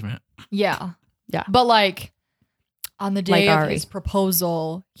his engagement. Yeah. Yeah. But like, On the day Like of Ari. his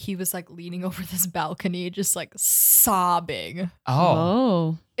proposal, he was like leaning over this balcony, just like sobbing.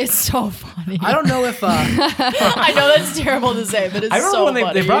 Oh. It's so funny. I don't know if I know that's terrible to say, but it's I remember so when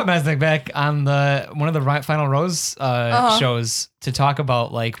funny. they brought Mesnick back on one of the Final Rose shows to talk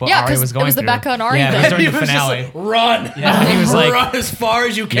about like what Yeah, Ari 'cause was it going was the through. Becca and Ari Yeah, it was thing. during he the was just finale. like, run. Yeah, he was like- run as far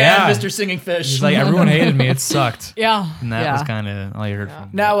as you can, Yeah. Mr. Singing Fish. He's like, everyone hated me. It sucked. Yeah. And that Yeah. was kind of all you heard from him.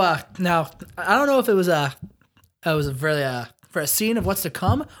 Now, I don't know if it was a really for a scene of what's to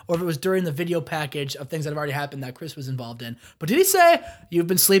come, or if it was during the video package of things that have already happened that Chris was involved in. But did he say you've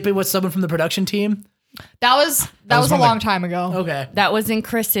been sleeping with someone from the production team? That was a one of the- long time ago. Okay, That was in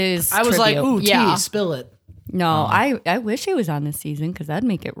Chris's. I was like, tribute. ooh, Yeah. tea, spill it. No, I wish he was on this season because that'd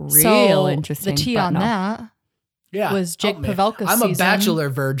make it real So interesting. the tea but on no. that Yeah, was Jake help me. Pavelka's I'm a season. bachelor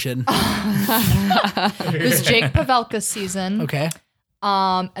virgin. it was Jake Pavelka's season. Okay,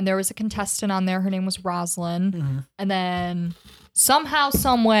 And there was a contestant on there. Her name was Rosalind. And then somehow,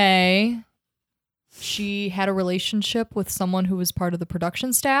 some way, she had a relationship with someone who was part of the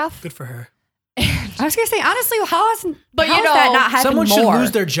production staff. good for her. I was gonna say honestly, how has But how you has that know, not happened Someone more? should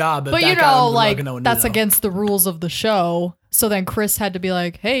lose their job. If But that you got know, under the rug like and no one knew, that's though. against the rules of the show. So then Chris had to be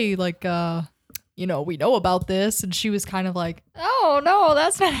like, "Hey, like, we know about this," and she was kind of like, "Oh no,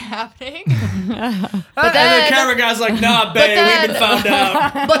 that's not happening." and then- the camera guy's like, "Nah, babe, then- we've been found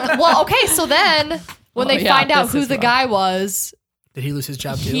out." But well, okay, so then when Oh, they yeah, find out this who is the rough. guy was, Did he lose his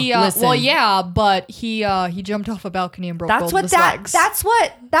job too? he Listen. well, yeah, but he jumped off a balcony and broke That's both what his that. legs. That's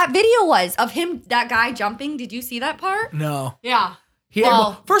what that video was of him. That guy jumping. Did you see that part? No. yeah. He,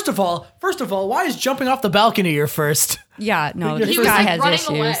 Well- first of all, why is jumping off the balcony your first? Yeah, no. He This was, guy like, has running issues.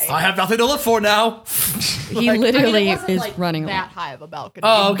 away. I have nothing to live for now. He I mean, literally it wasn't, is like, running away. that high of a balcony.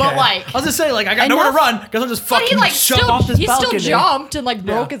 Oh, okay. But like, I was just saying, like, I got nowhere to Enough- run because I'll just but fucking he like jump still off this he balcony. still jumped and like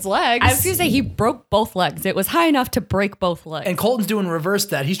broke his legs. I was gonna say he broke both legs. It was high enough to break both legs. And Colton's doing reverse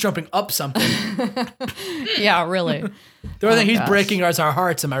that. He's jumping up something. yeah, really. The only thing he's gosh. breaking is our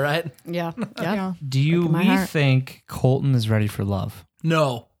hearts. Am I right? Yeah. Yep. yeah. Do you my we heart. think Colton is ready for love?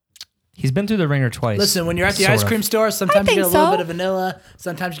 No. He's been through the ringer twice. Listen, when you're at the Sort ice of. cream store, sometimes you think get a little so. bit of vanilla.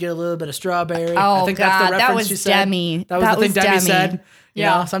 Sometimes you get a little bit of strawberry. Oh, I think that's the God, that reference was she said. Demi. That was That the thing was Demi Demi. said.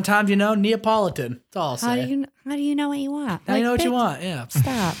 Yeah. Yeah. Sometimes Neapolitan. That's all I'll say. How do you know what you want? Now you know what you bitch, want. Yeah.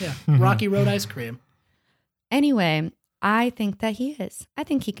 Stop. Yeah. Rocky Road ice cream. Anyway, I think that he is. I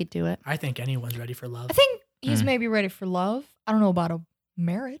think he could do it. I think anyone's ready for love. I think he's maybe ready for love. I don't know about a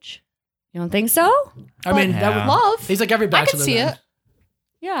marriage. You don't think so? I mean, that Yeah. would Love. He's like every I bachelor. can see then. it.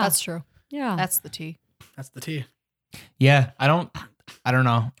 Yeah. That's true. yeah. That's the tea. That's the tea. Yeah, I don't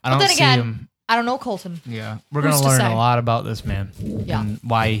know. I don't then see again- him. I don't know Colton. Yeah, we're Who's gonna to learn say? a lot about this man. Yeah. and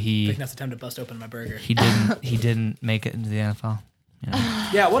why I think he that's the time to bust open my burger. didn't make it into the NFL.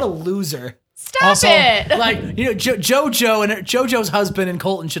 Yeah, what a loser. Stop Also, it. Like, JoJo and JoJo's husband and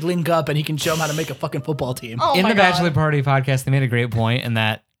Colton should link up and he can show him how to make a fucking football team. Oh In my the God. Bachelor Party podcast, they made a great point in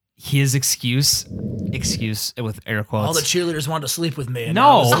that his excuse with air quotes. All the cheerleaders wanted to sleep with me. And No,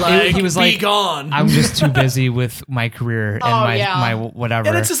 I was like, he was be like, gone. I'm just too busy with my career and Oh, my yeah. my whatever.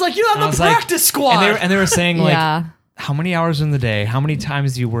 and it's just like, you're And I on the was like- practice squad. and they were saying like, yeah. how many hours in the day? How many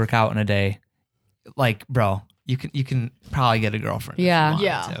times do you work out in a day? Like, bro, you can probably get a girlfriend. if you Yeah. wanted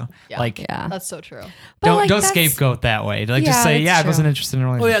Yeah. to. Yeah. Like, Yeah. That's so true. But, don't like, don't that's- scapegoat that way. Like, just Yeah, say, that's I wasn't true. interested in a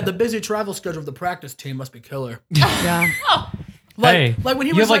oh, relationship. yeah, the busy travel schedule of the practice team must be killer. Yeah. Like, Hey, like when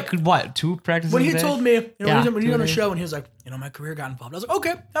he you was have like, what, 2 practices? when a he day? told me, when he was on the days. show and he was like, my career got involved. I was like,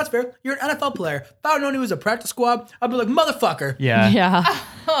 okay, that's fair. You're an NFL player. If I had known he was a practice squad, I'd be like, motherfucker. yeah, Yeah.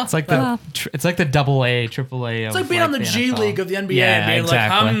 it's like the it's like the AA, AAA. It's like being on the G NFL. League of the NBA Yeah, and being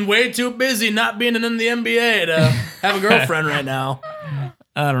exactly. like, I'm way too busy not being in the NBA to have a girlfriend right now.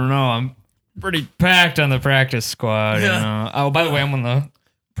 I don't know. I'm pretty packed on the practice squad. Yeah. You know? Oh, by the way, I'm on the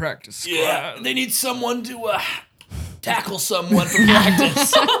practice squad. Yeah, they need someone to tackle someone for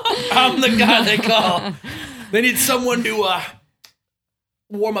practice. I'm the guy they call. They need someone to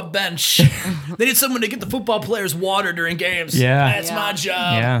warm a bench. They need someone to get the football players water during games. Yeah. That's my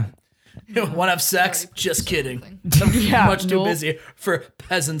job. Yeah. Want to have sex? Just kidding. Yeah, Much too nope. busy for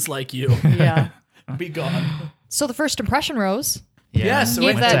peasants like you. Yeah. Be gone. So the first impression rose. Yeah. Yes, it Give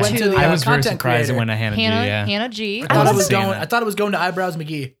went, that it went to to- the I was very content surprised creator. when I Hannah G. Hannah Yeah. Hannah G. I thought it was seeing going. that. I thought it was going to Eyebrows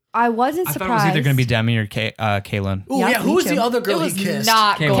McGee. I wasn't I surprised. thought it was either going to be Demi or Kaylin. Ooh, Yeah, yeah. Who me was too. the other It girl was he kissed?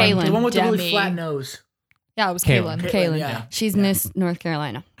 not Kaylin. going The one with the really Demi. flat nose. Yeah, it was Kaylin. Kaylin. Kaylin. Yeah. She's Miss North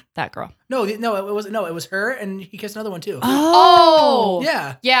Carolina. That girl. No, it wasn't. No, it was her, and he kissed another one too. Oh.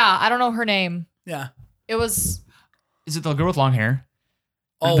 Yeah, Yeah, I don't know her name. yeah. It was Is it the girl with long hair?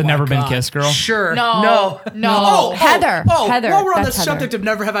 Oh, The my Never Been God. Kissed girl? Sure. No. Oh, Heather. Oh, Heather. while we're on the That's Heather. subject of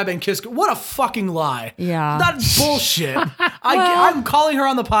never have I been kissed, what a fucking lie. Yeah. That's bullshit. I'm calling her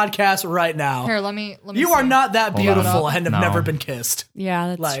on the podcast right now. Here, let me. You see. are not that Hold on. beautiful and have No. never been kissed. Yeah,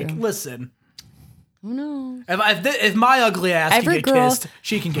 that's Like, true. listen. Oh, no. If my ugly ass Every can get girl- kissed,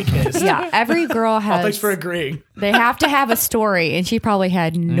 she can get kissed. Yeah, every girl Oh, has. thanks for agreeing. They have to have a story, and she probably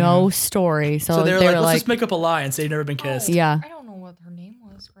had no story. So, So they were they like, were let's like, just make up a lie and say you've never been kissed. yeah. I don't know what her name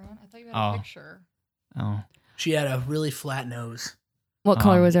was, Grant. I thought you had Oh. a picture. Oh. She had a really flat nose. What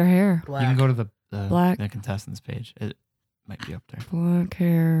color Um, was her hair? Black. You can go to the Black. the contestants page. It might be up there. Black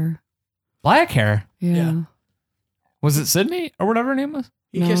hair. Black hair. Yeah. Yeah. Was it Sydney or whatever her name was?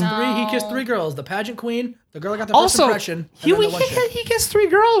 He No. kissed No. three. He kissed three girls. The pageant queen, the girl that got the first Also, impression. he, and then the one chick. he kissed 3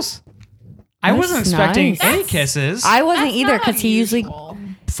 girls. I wasn't That's expecting nice. any kisses I wasn't That's either not because he usually. unusual.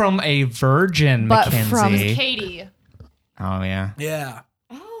 from a virgin But Mackenzie. from Katie. Oh yeah, Yeah.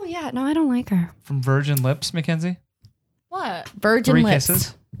 Oh yeah, no, I don't like her. from Virgin Lips, Mackenzie. What? Virgin 3 lips.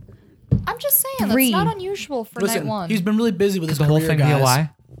 kisses. I'm just saying 3. that's not unusual for Listen, night one. he's been really busy with his The whole career, thing guys. be a lie.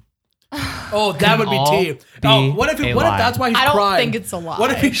 Oh, that would be all tea. be Oh, what if a what lie. if that's why he's I don't crying? think it's a lie.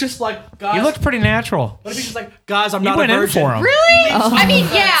 What if he's just like, guys? You looked pretty natural. What if he's just like, guys, I'm You not went a in virgin. for him. Really? Oh. I mean,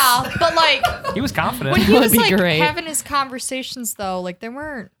 yeah, but like He was confident. when he would was be like great. having his conversations though, like they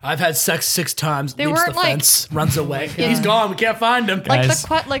weren't I've had sex 6 times. They leaps weren't the like- fence, runs away. He's gone. We can't find him. like Guys, the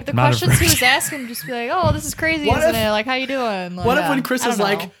the not a questions he was virgin. asking, just be like, "Oh, this is crazy, What isn't if- it? Like, how you doing?" Like, What if yeah, when Chris I is don't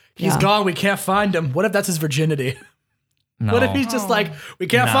like, know. he's Yeah. gone, we can't find him? What if that's his virginity? No, What if he's just like, we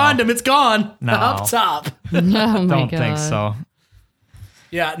can't No. find him, it's gone. No. Up top. Oh my don't God. think so.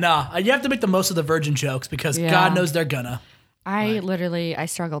 Yeah, nah. You have to make the most of the virgin jokes because Yeah. God knows they're gonna. I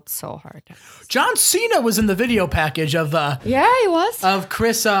struggled so hard. John Cena was in the video package of Yeah, he was.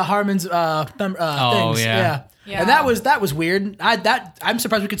 Chris Harmon's things. yeah. Yeah. And that was weird. I'm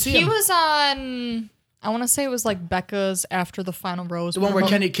surprised we could see He him. was on. I want to say it was like Becca's After the Final Rose. The one where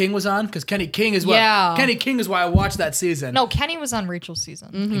Kenny King was on, because Kenny King is what Yeah. Kenny King is why I watched that season. No, Kenny was on Rachel's season.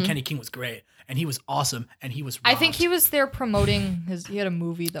 And Kenny King was great, and he was awesome, and he was. I think he rocked. was there promoting his. He had a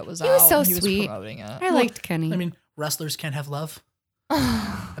movie that was out. was so and he sweet. Was promoting it. I liked Kenny. I mean, wrestlers can't have love.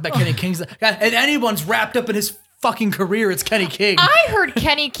 I bet Kenny King's. God, and anyone's wrapped up in his fucking career, it's Kenny King. I heard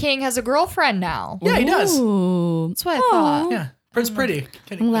Kenny King has a girlfriend now. Yeah, he does. Ooh. That's what I thought. Yeah, Prince Pretty.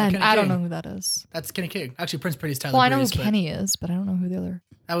 Kenny, I'm glad. Kenny I don't King. know who that is. That's Kenny King. Actually, Prince Pretty's Tyler. Well, I know who Breeze, but Kenny is, but I don't know who the other.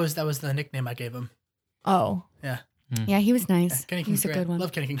 That was the nickname I gave him. Oh, Yeah, Yeah, he was nice. Kenny He King's was a great. good one.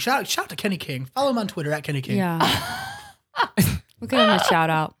 Love Kenny King. Shout out to Kenny King. Follow him on Twitter at Kenny King. Yeah. We'll give him a shout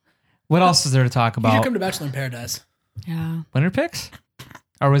out. What else is there to talk You should about? come to Bachelor in Paradise. Yeah. Winner picks,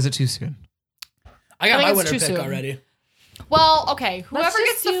 or was it too soon? I got think my it's winner too pick soon. already. well, okay. Whoever just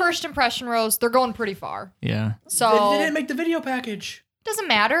gets the do- first impression rose, they're going pretty far. Yeah. So They didn't make the video package. doesn't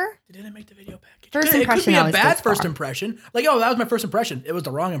matter. They didn't make the video package. First it could impression be a always bad goes first far. impression. Like, oh, that was my first impression. It was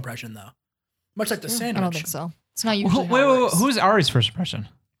the wrong impression, though. Much like the sandwich. I don't think so. It's not Wait, usually. how it works. who's Ari's first impression?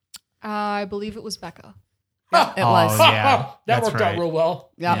 I believe it was Becca. Oh, It was. yeah, that that's worked out right. real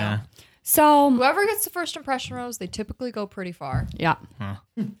well. Yeah. So, Whoever gets the first impression rose, they typically go pretty far. yeah. Huh.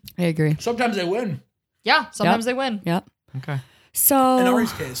 I agree. Sometimes they win. Yeah, sometimes they win. Yep. Okay. So, In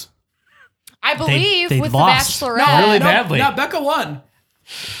Ari's case. I believe they with lost. the Bachelorette. Really no, badly. No, Becca won.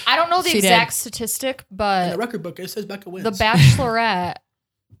 I don't know the She exact did. statistic, In the but record book, it says Becca wins. the Bachelorette,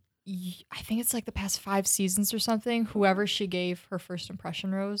 I think it's like the past 5 seasons or something. Whoever she gave her first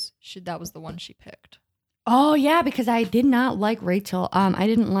impression rose, that was the one she picked. oh yeah, because I did not like Rachel. I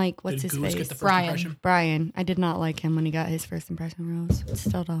didn't like what's Did his Goose face. get the first Brian. impression? Brian. I did not like him when he got his first impression rose.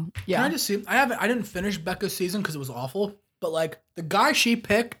 Still don't. Can Yeah. I just see? I didn't finish Becca's season because it was awful. But like the guy she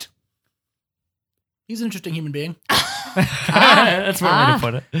picked, he's an interesting human being. That's one way to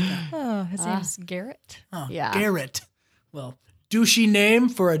put it. Oh, his name's Garrett. Oh, Yeah. Garrett. Well, douchey name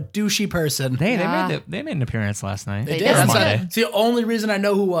for a douchey person. They Yeah. they made an appearance last night. They They did. did. That's, Monday. it's the only reason I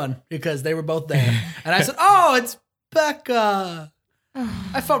know who won because they were both there. And I said, "Oh, it's Becca."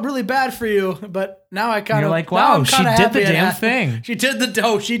 I felt really bad for you, but now I kind You're of like, wow, she did the damn thing. She did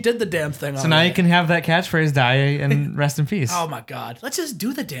the damn thing. So now you can have that catchphrase die and rest in peace. Oh my God! Let's just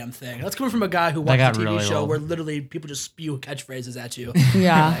do the damn thing. Let's come from a guy who That watched a got TV really show old. where literally people just spew catchphrases at you.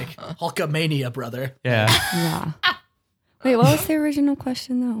 Yeah. Like Hulkamania, brother. Yeah. Yeah. Wait, what was the original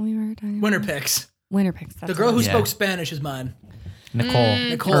question that we were talking about? Winner picks. Winner picks. The girl who Yeah. spoke Spanish is mine. Nicole.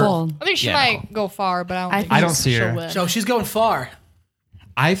 Nicole. Cool. I think she Yeah, might go far, but I I don't think don't see she'll her. win. So she's going far.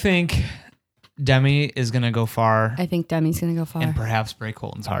 I think Demi is going to go far I think Demi's gonna go far. and perhaps break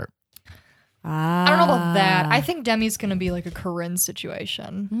Colton's heart. I don't know about that. I think Demi's gonna be like a Corinne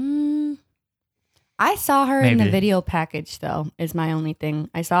situation. I saw her in the Maybe. video package, though, is my only thing.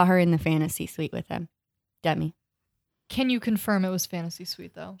 I saw her in the fantasy suite with him. Demi. Can you confirm it was Fantasy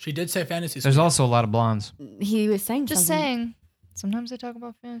Suite though? She did say fantasy. There's suite. also a lot of blondes. He was saying Just something. saying. Sometimes they talk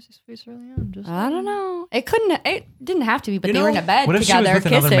about Fantasy Suites early on. Just I don't know. It didn't have to be, but You they were in know, a bed What if she was together with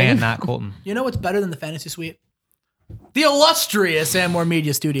kissing. another man, not Colton? You know what's better than the fantasy suite? The illustrious Amor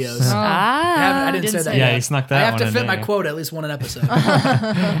Media Studios. Oh. I didn't didn't say that. say Yeah, yet. you snuck that I have one to in fit my there. quote at least one an episode.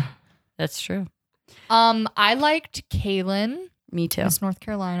 That's true. I liked Kaylin, Me too. Miss North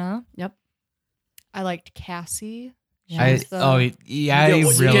Carolina. Yep. I liked Cassie. She I, was the oh, yeah, You I get-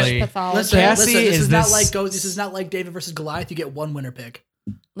 you get- really. pathologist. Listen, Cassie this is is not this- like this is not like David versus Goliath. You get one winner pick.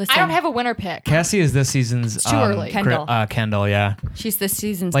 Listen, I don't have a winner pick. Cassie is this season's It's too early. Kendall. Kendall, yeah, she's this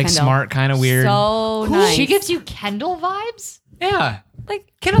season's like Kendall. smart, kind of weird. So nice. She gives you Kendall vibes? Yeah,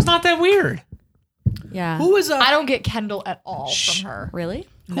 like, Kendall's not that weird. yeah. Who was I don't get Kendall at all from her. Really?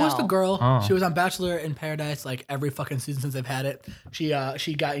 Who was the No. girl? Oh. She was on Bachelor in Paradise like every fucking season since they've had it.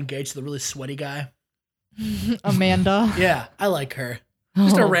 She got engaged to the really sweaty guy. Amanda. Yeah, I like her.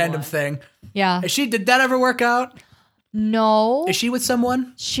 Just a Oh, random boy. thing. Yeah. Did that ever work out? No. Is she with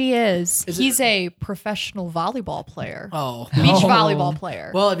someone? She is. Is He's a professional volleyball player. Oh. Beach Oh. volleyball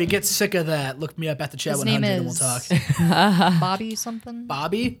player. Well, if you get sick of that, look me up at the Chat His 100 name and we'll is talk. Bobby something.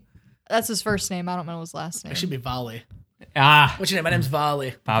 Bobby? That's his first name. I don't know his last name. It should be Volley. Ah, What's your name? My name's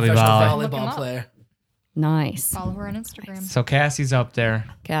Volley. Bobby Professional Volley. Look him volleyball up. player. Nice. Follow her on Instagram. so Cassie's up there.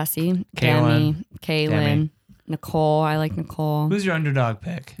 Cassie, Kaylin. Kaylin, Demi. Nicole. I like Nicole. Who's your underdog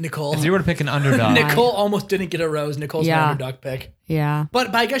pick? Nicole. If you were to pick an underdog, Nicole almost didn't get a rose. Nicole's Yeah. my underdog pick. Yeah.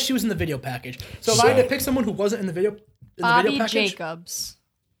 But I guess she was in the video package. So if I had to pick someone who wasn't in the video Bobby package, Jacobs.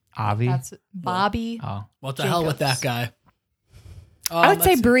 Avi. That's it. Bobby. Oh, what the hell with that Jacobs. guy? I would say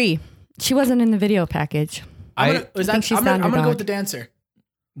let's see. Bree. She wasn't in the video package. I'm I gonna she's I'm the gonna go underdog. with the dancer.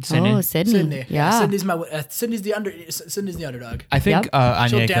 Sydney. Oh, Sydney. Sydney. Yeah. Sydney's Sydney's the underdog. I think Yep.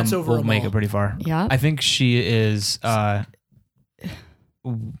 She'll Anya dance over will them make all. it pretty far. Yeah. I think she is not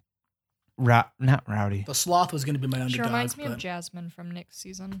rowdy. The sloth was gonna be my underdog. She reminds me but of Jasmine from Nick's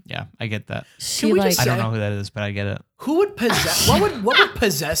season. Yeah, I get that. She we like just I don't say- know who that is, but I get it. Who would possess? what would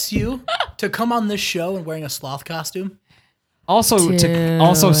possess you to come on this show and wearing a sloth costume? Also,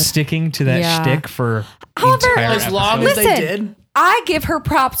 Dude. sticking to that Yeah. shtick for the However, entire As long episode. as they Listen. did, I give her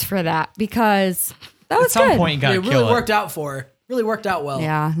props for that because that At was some good. point, you gotta it really kill worked it. out for her. Really worked out well.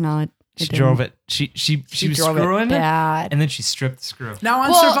 Yeah, no, it She didn't. drove it. She was drove it screwing, bad. and then she stripped the screw. Now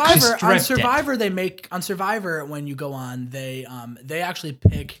on Well, She Survivor, stripped it. on Survivor when you go on, they actually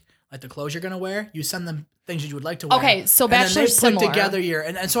pick like the clothes you're gonna wear. You send them things that you would like to wear. Okay, so and then they Bachelor's put similar. together your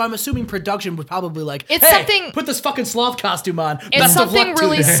and so I'm assuming production would probably like It's hey, something- put this fucking sloth costume on. It's Best of something luck to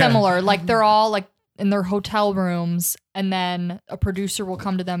really you. similar. Like they're all like in their hotel rooms, and then a producer will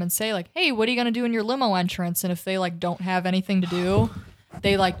come to them and say like, "Hey, what are you gonna do in your limo entrance?" And if they like don't have anything to do,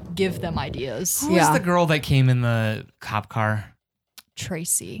 they like give them ideas. Who was Yeah. the girl that came in the cop car?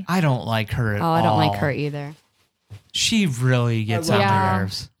 Tracy. I don't like her at Oh, all. I don't like her either. She really gets on Yeah. my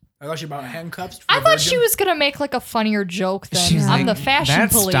nerves. I thought she about handcuffs. for I a thot virgin. she was gonna make like a funnier joke than She's I'm like, the fashion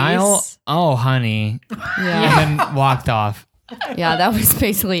that police. style. Oh, honey, Yeah. and then walked off. Yeah, that was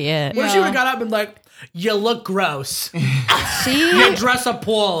basically it. What if she would have got up and like, you look gross. You She, dress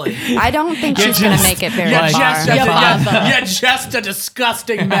poorly. I don't think she's going to make it very You're far. you're just a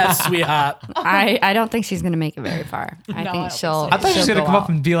disgusting mess, sweetheart. I don't think she's going to make it very far. I No, I think don't she'll. think I thought she was she'll gonna go come up out.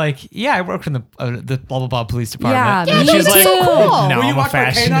 and be like, "Yeah, I work in the blah blah blah police department." Yeah, and me she's like, too. "No, Will you I'm a watch my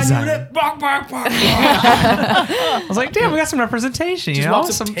fashion canine designer." unit? Bark, bark, bark. I was like, "Damn, we got some representation." You Just know,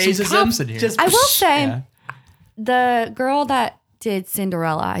 walks up, some tases cops him. in here. Just I will say, Yeah. the girl that did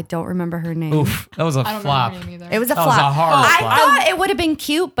Cinderella, I don't remember her name. Oof, that was a I don't flop. know her name either. It was a That flop. was a hard I flop. thought it would have been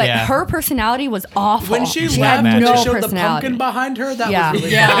cute, but Yeah. her personality was awful. when she had laughed and no they showed the personality. pumpkin behind her, that Yeah. was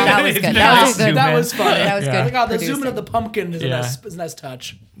really Yeah, funny. that was good. It's That nice was good. too, That man. was funny. That was good. Look how the producing. zooming of the pumpkin is, Yeah. is a nice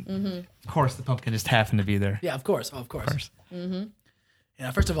touch. Of course, the pumpkin just happened to be there. Yeah, of course. Oh, of course.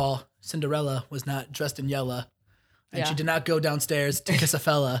 Yeah, first of all, Cinderella was not dressed in yellow. And Yeah. she did not go downstairs to kiss a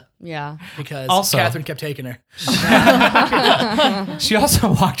fella Yeah. because Also- Catherine kept taking her. She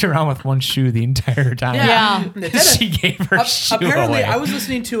also walked around with one shoe the entire time. Yeah. They did it. she gave her shoe Apparently, away. I was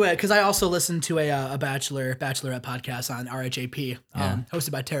listening to it because I also listened to a Bachelorette podcast on RHAP,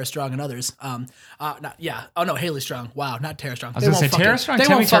 hosted by Tara Strong and others. Haley Strong. Wow, not Tara Strong. I was gonna say Tara Strong, They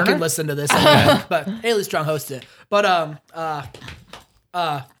Timmy won't fucking Turner? listen to this, anyway, but Haley Strong hosted it. But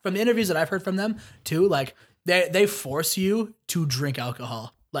from the interviews that I've heard from them too, like they force you to drink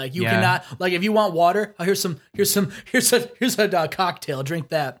alcohol. Like you Yeah. cannot, like if you want water, oh, here's a cocktail, drink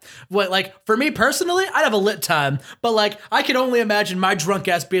that. What, like for me personally, I'd have a lit time, but like I can only imagine my drunk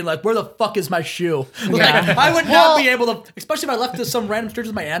ass being like, where the fuck is my shoe? Like I would not be able to, especially if I left to some random stranger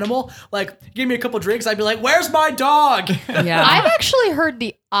with my animal, like give me a couple drinks, I'd be like, where's my dog? Yeah. I've actually heard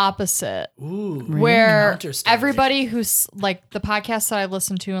the opposite. Ooh, Where Interesting. everybody who's like the podcasts that I've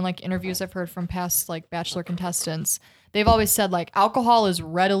listened to and like interviews I've heard from past like Bachelor contestants, they've always said like alcohol is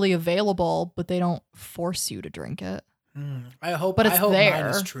readily available, but they don't force you to drink it. I hope but it's I hope there. mine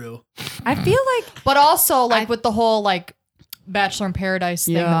is true. I feel like But also like with the whole like Bachelor in Paradise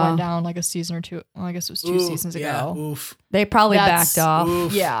thing that Yeah. went down like a season or two. Well, I guess it was two Ooh, seasons yeah, ago. oof. they probably That's- backed off.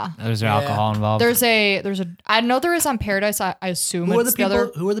 Oof. Yeah. There's alcohol involved. There's a I know there is on Paradise. I assume Who are it's the people?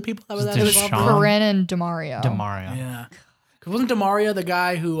 other Who are the people that were that It was involved? Sean. Corinne and Demario. Demario. Yeah, 'Cause wasn't Demario the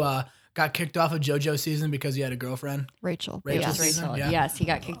guy who got kicked off of JoJo's season because he had a girlfriend? Rachel. Rachel's Yes. season? Yeah. Yes, he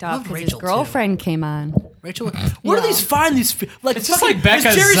got kicked I off love because his Rachel, too. girlfriend came on. Rachel, where do these find these? Like It's just fucking- like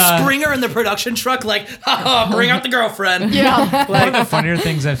Becca's, is Jerry Springer in the production truck, like, bring out the girlfriend. Yeah. One of the funnier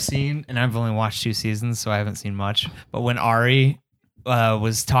things I've seen, and I've only watched 2 seasons, so I haven't seen much. But when Ari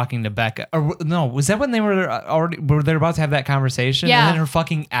was talking to Becca, or no, was that when they were they about to have that conversation? Yeah. And then her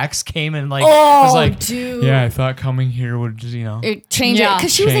fucking ex came and like was like, dude. yeah, I thought coming here would, It changed it Yeah.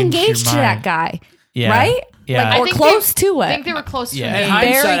 because she was Change your engaged to that mind. guy, Yeah. right? Yeah. Like, I or think close to it. I think they were close to Yeah. it. In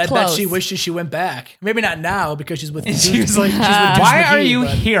hindsight, Very I bet close. she wishes she went back. Maybe not now because she's with. she was like, with why are McGee, you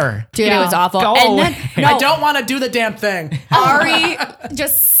but- here? Dude, Yeah. it was awful. Go and then, away. no, I don't want to do the damn thing. Ari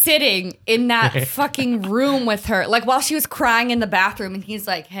just sitting in that fucking room with her, like while she was crying in the bathroom, and he's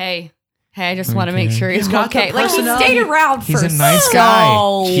like, "Hey, I just want to make sure He's you're got the okay." Like he personality. stayed around for He's a nice so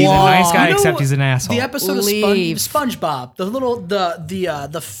guy. He's a nice guy, You know except he's an asshole. The episode of Leave. SpongeBob, the little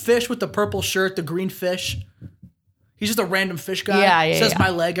the fish with the purple shirt, the green fish. He's just a random fish guy. Yeah, Says yeah. my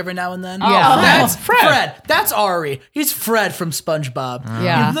leg every now and then. Yeah. That's Fred. That's Ari. He's Fred from SpongeBob.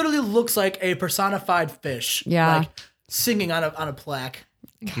 Yeah. He literally looks like a personified fish. Yeah. Like singing on a plaque.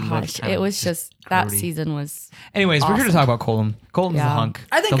 Gosh, it was just that grody. season was. Anyways, we're here to talk about Colton. Colton's the Yeah. hunk.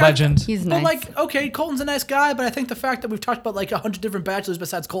 I think the legend. He's But nice. like, okay, Colton's a nice guy, but I think the fact that we've talked about like 100 different bachelors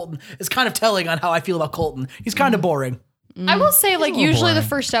besides Colton is kind of telling on how I feel about Colton. He's kind of boring. I will say, like, little usually the boring.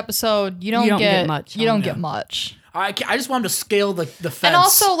 first episode, you don't, don't get get much You don't on get him. much. I just want him to scale the fence. And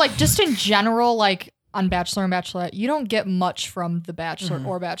also, like, just in general, like on Bachelor and Bachelorette, you don't get much from the Bachelor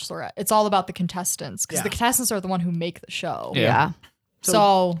or Bachelorette. It's all about the contestants because Yeah. the contestants are the one who make the show. Yeah.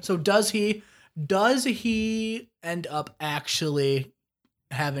 So So does he end up actually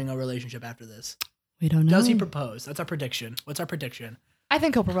having a relationship after this? We don't know. Does he propose? That's our prediction. What's our prediction? I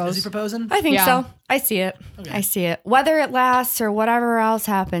think he'll Is he propose. proposing? I think Yeah. so. I see it. Okay. I see it. Whether it lasts or whatever else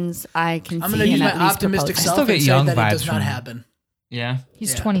happens, I can I'm see going to use him my at least optimistic proposing. self still get and say young that it vibes does not from- happen. Yeah.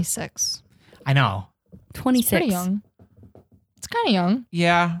 He's Yeah. 26. I know. 26. Pretty young. It's kind of young.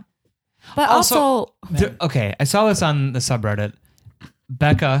 Yeah. But Also- also, Okay, I saw this on the subreddit.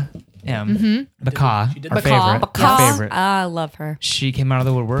 Becca M. Becca, She did. our Becca. favorite. Becca, Our favorite. I love her. She came out of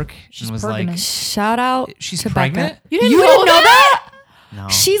the woodwork She's and was pregnant. like, Shout out she's to pregnant? Becca. You didn't know that? no.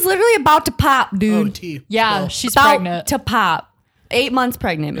 She's literally about to pop, Oh, dude. T. Yeah, Well, she's about pregnant. to pop. 8 months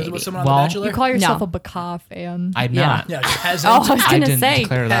pregnant, is it maybe. with someone on Well, The Bachelor? You call yourself No. a Bacca fan. I'm Yeah. not. yeah, peasant. Oh, I was I gonna didn't say.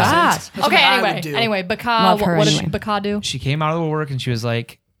 declare that. God. That's what Okay, I would anyway. do. Anyway, Bacca, Love her what anyway. did Bacca do? She came out of the woodwork and she was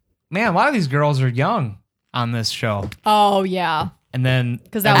like, man, a lot of these girls are young on this show. Oh, yeah. And then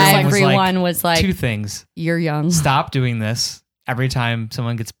 'Cause that was like- Everyone was like, two things. "You're young." Stop doing this every time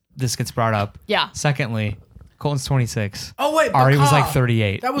someone gets brought up. Yeah. Secondly, Colton's 26. Oh, wait. Ari was like Bacca.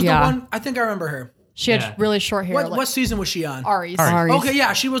 38. That was Yeah. the one. I think I remember her. She had Yeah. really short hair. What, like what season was she on? Ari's. Ari. Okay,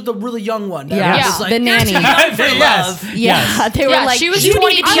 yeah, she was the really young one. That Yeah. was Yeah. like, The nanny. "You're too young for Yes. love." Yeah, they were Yeah, like, she was "You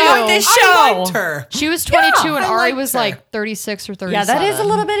need to 22. be on this show." I liked her. She was 22 Yeah, and I Ari liked was her. like 36 or 37. Yeah, that is a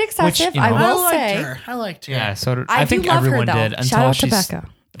little bit excessive. you I know- I will liked say. her. I liked her. Yeah, so I think do love everyone her, though. did until Shout out to she's Becca.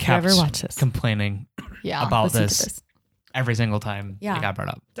 If you kept ever watch this, complaining Yeah. about listen to this, this. every single time Yeah. it got brought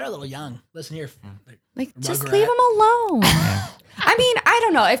up. They're a little young. Listen here. Like, just Rugrat. leave them alone. I mean, I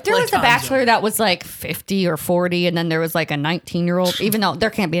don't know. If there Like was a Hanzo. bachelor that was like 50 or 40 and then there was like a 19-year-old, even though there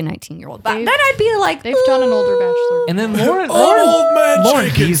can't be a 19-year-old, but then I'd be like, They've done an older bachelor. And then Lauren old man Lauren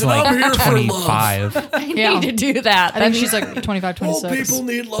chickens, B's and like I'm here for 25. I need to do that. I think she's like 25, 26.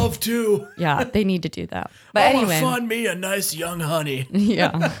 need love too. Yeah, they need to do that. But I want to anyway, find me a nice young honey.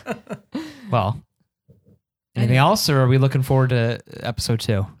 yeah. Well, anything else, or are we looking forward to episode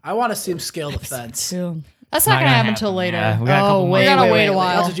 2? I want to see him scale the fence. Too. That's not going to happen until later. Yeah, we got a couple more. we gotta wait a What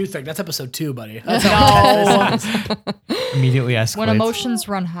while. did you think? That's episode 2, buddy. No. Immediately escalates. When emotions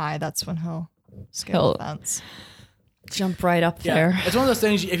run high, that's when he'll scale the fence. Jump right up Yeah, there. it's one of those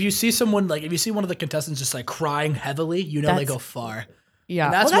things. If you see someone if you see one of the contestants just like crying heavily, they That's- go far. Yeah,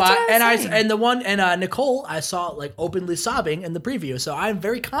 And that's well, why. what I was saying. And the one Nicole, I saw like openly sobbing in the preview. So I'm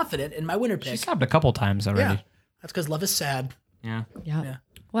very confident in my winner pick. She stopped a couple times Yeah, already. that's because love is sad. Yeah. Yeah.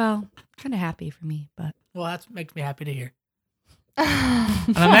 Well, kind of happy for me, but Well, that makes me happy to hear.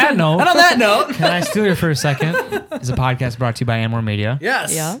 And on that note, And on that note, can I steal you for a second? Is a podcast brought to you by Amor Media.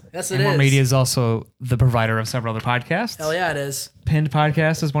 yes, Yeah. yes, it Amor is. Media is also the provider of several other podcasts. Hell yeah, it is. Pinned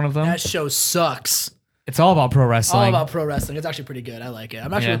Podcast is one of them. That show sucks. It's all about pro wrestling. All about pro wrestling. It's actually pretty good. I like it.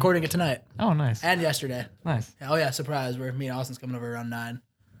 I'm actually Yeah. recording it tonight Oh, nice. and yesterday. Nice. Oh yeah, surprise! Me and Austin's coming over around 9.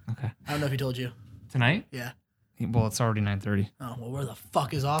 Okay. I don't know if he told you. Tonight? Yeah. Well, it's already 9:30. Oh well, where the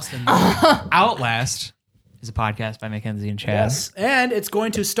fuck is Austin? Outlast is a podcast by Mackenzie and Chaz. Yes, and it's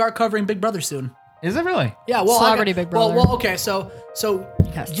going to start covering Big Brother soon. Is it really? Yeah, well, Celebrity Big Brother. Well, okay, so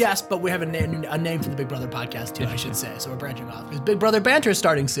Yes. yes, but we have a name for the Big Brother podcast too. I should say. So we're branching off because Big Brother Banter is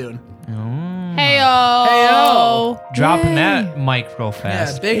starting soon. Heyo. Heyo. Dropping that mic real Yeah,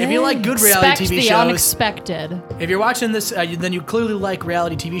 fast. big. If you like good reality Expect TV the shows, unexpected. if you're watching this, then you clearly like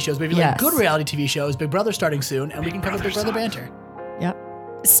reality TV shows. But if you like Yes. good reality TV shows, Big Brother starting soon, and we can cover Big Brother Banter. Yep.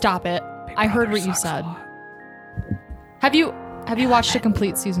 Stop it. I heard what you said. Have you watched a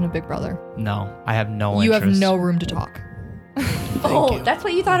complete season of Big Brother? No, I have no You have interest. no room to talk. Oh, you. that's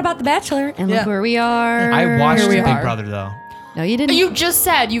what you thought about The Bachelor, and Yeah. look where we are. I watched Here we Big are. Brother though. No, you didn't. You just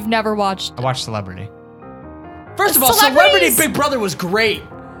said you've never watched. I watched Celebrity. First of all, Celebrities! Celebrity Big Brother was great.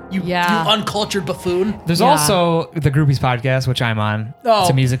 You Yeah. uncultured buffoon. There's Yeah. also the Groupies podcast, which I'm on. It's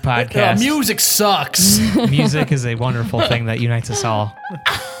a music podcast. Music sucks. Music is a wonderful thing that unites us all,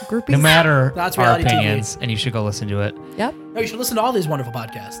 Groupies. no matter That's our reality TV. opinions, and you should go listen to it. Yep. No, you should listen to all these wonderful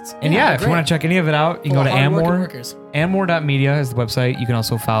podcasts. And yeah, if you great. want to check any of it out, you can Full go to of hardworking Amor. workers. Amor.media is the website. You can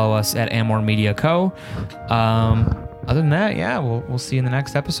also follow us at Amor Media Co. Other than that, yeah, we'll see you in the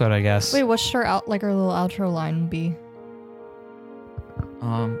next episode, I guess. Wait, what should our little outro line be?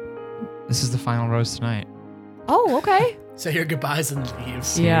 This is the final rose tonight. Oh, okay. Say your goodbyes and leave.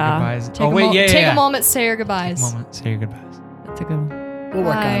 Say your Yeah. goodbyes. Take Oh a wait, mo- yeah, Take yeah. a moment, say your goodbyes. Moment. Say your goodbyes. That's a good one. We'll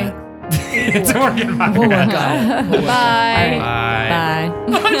work on Bye. it. It's working. We'll work on it. Bye. Bye.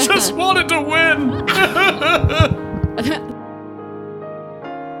 Bye. I just wanted to win.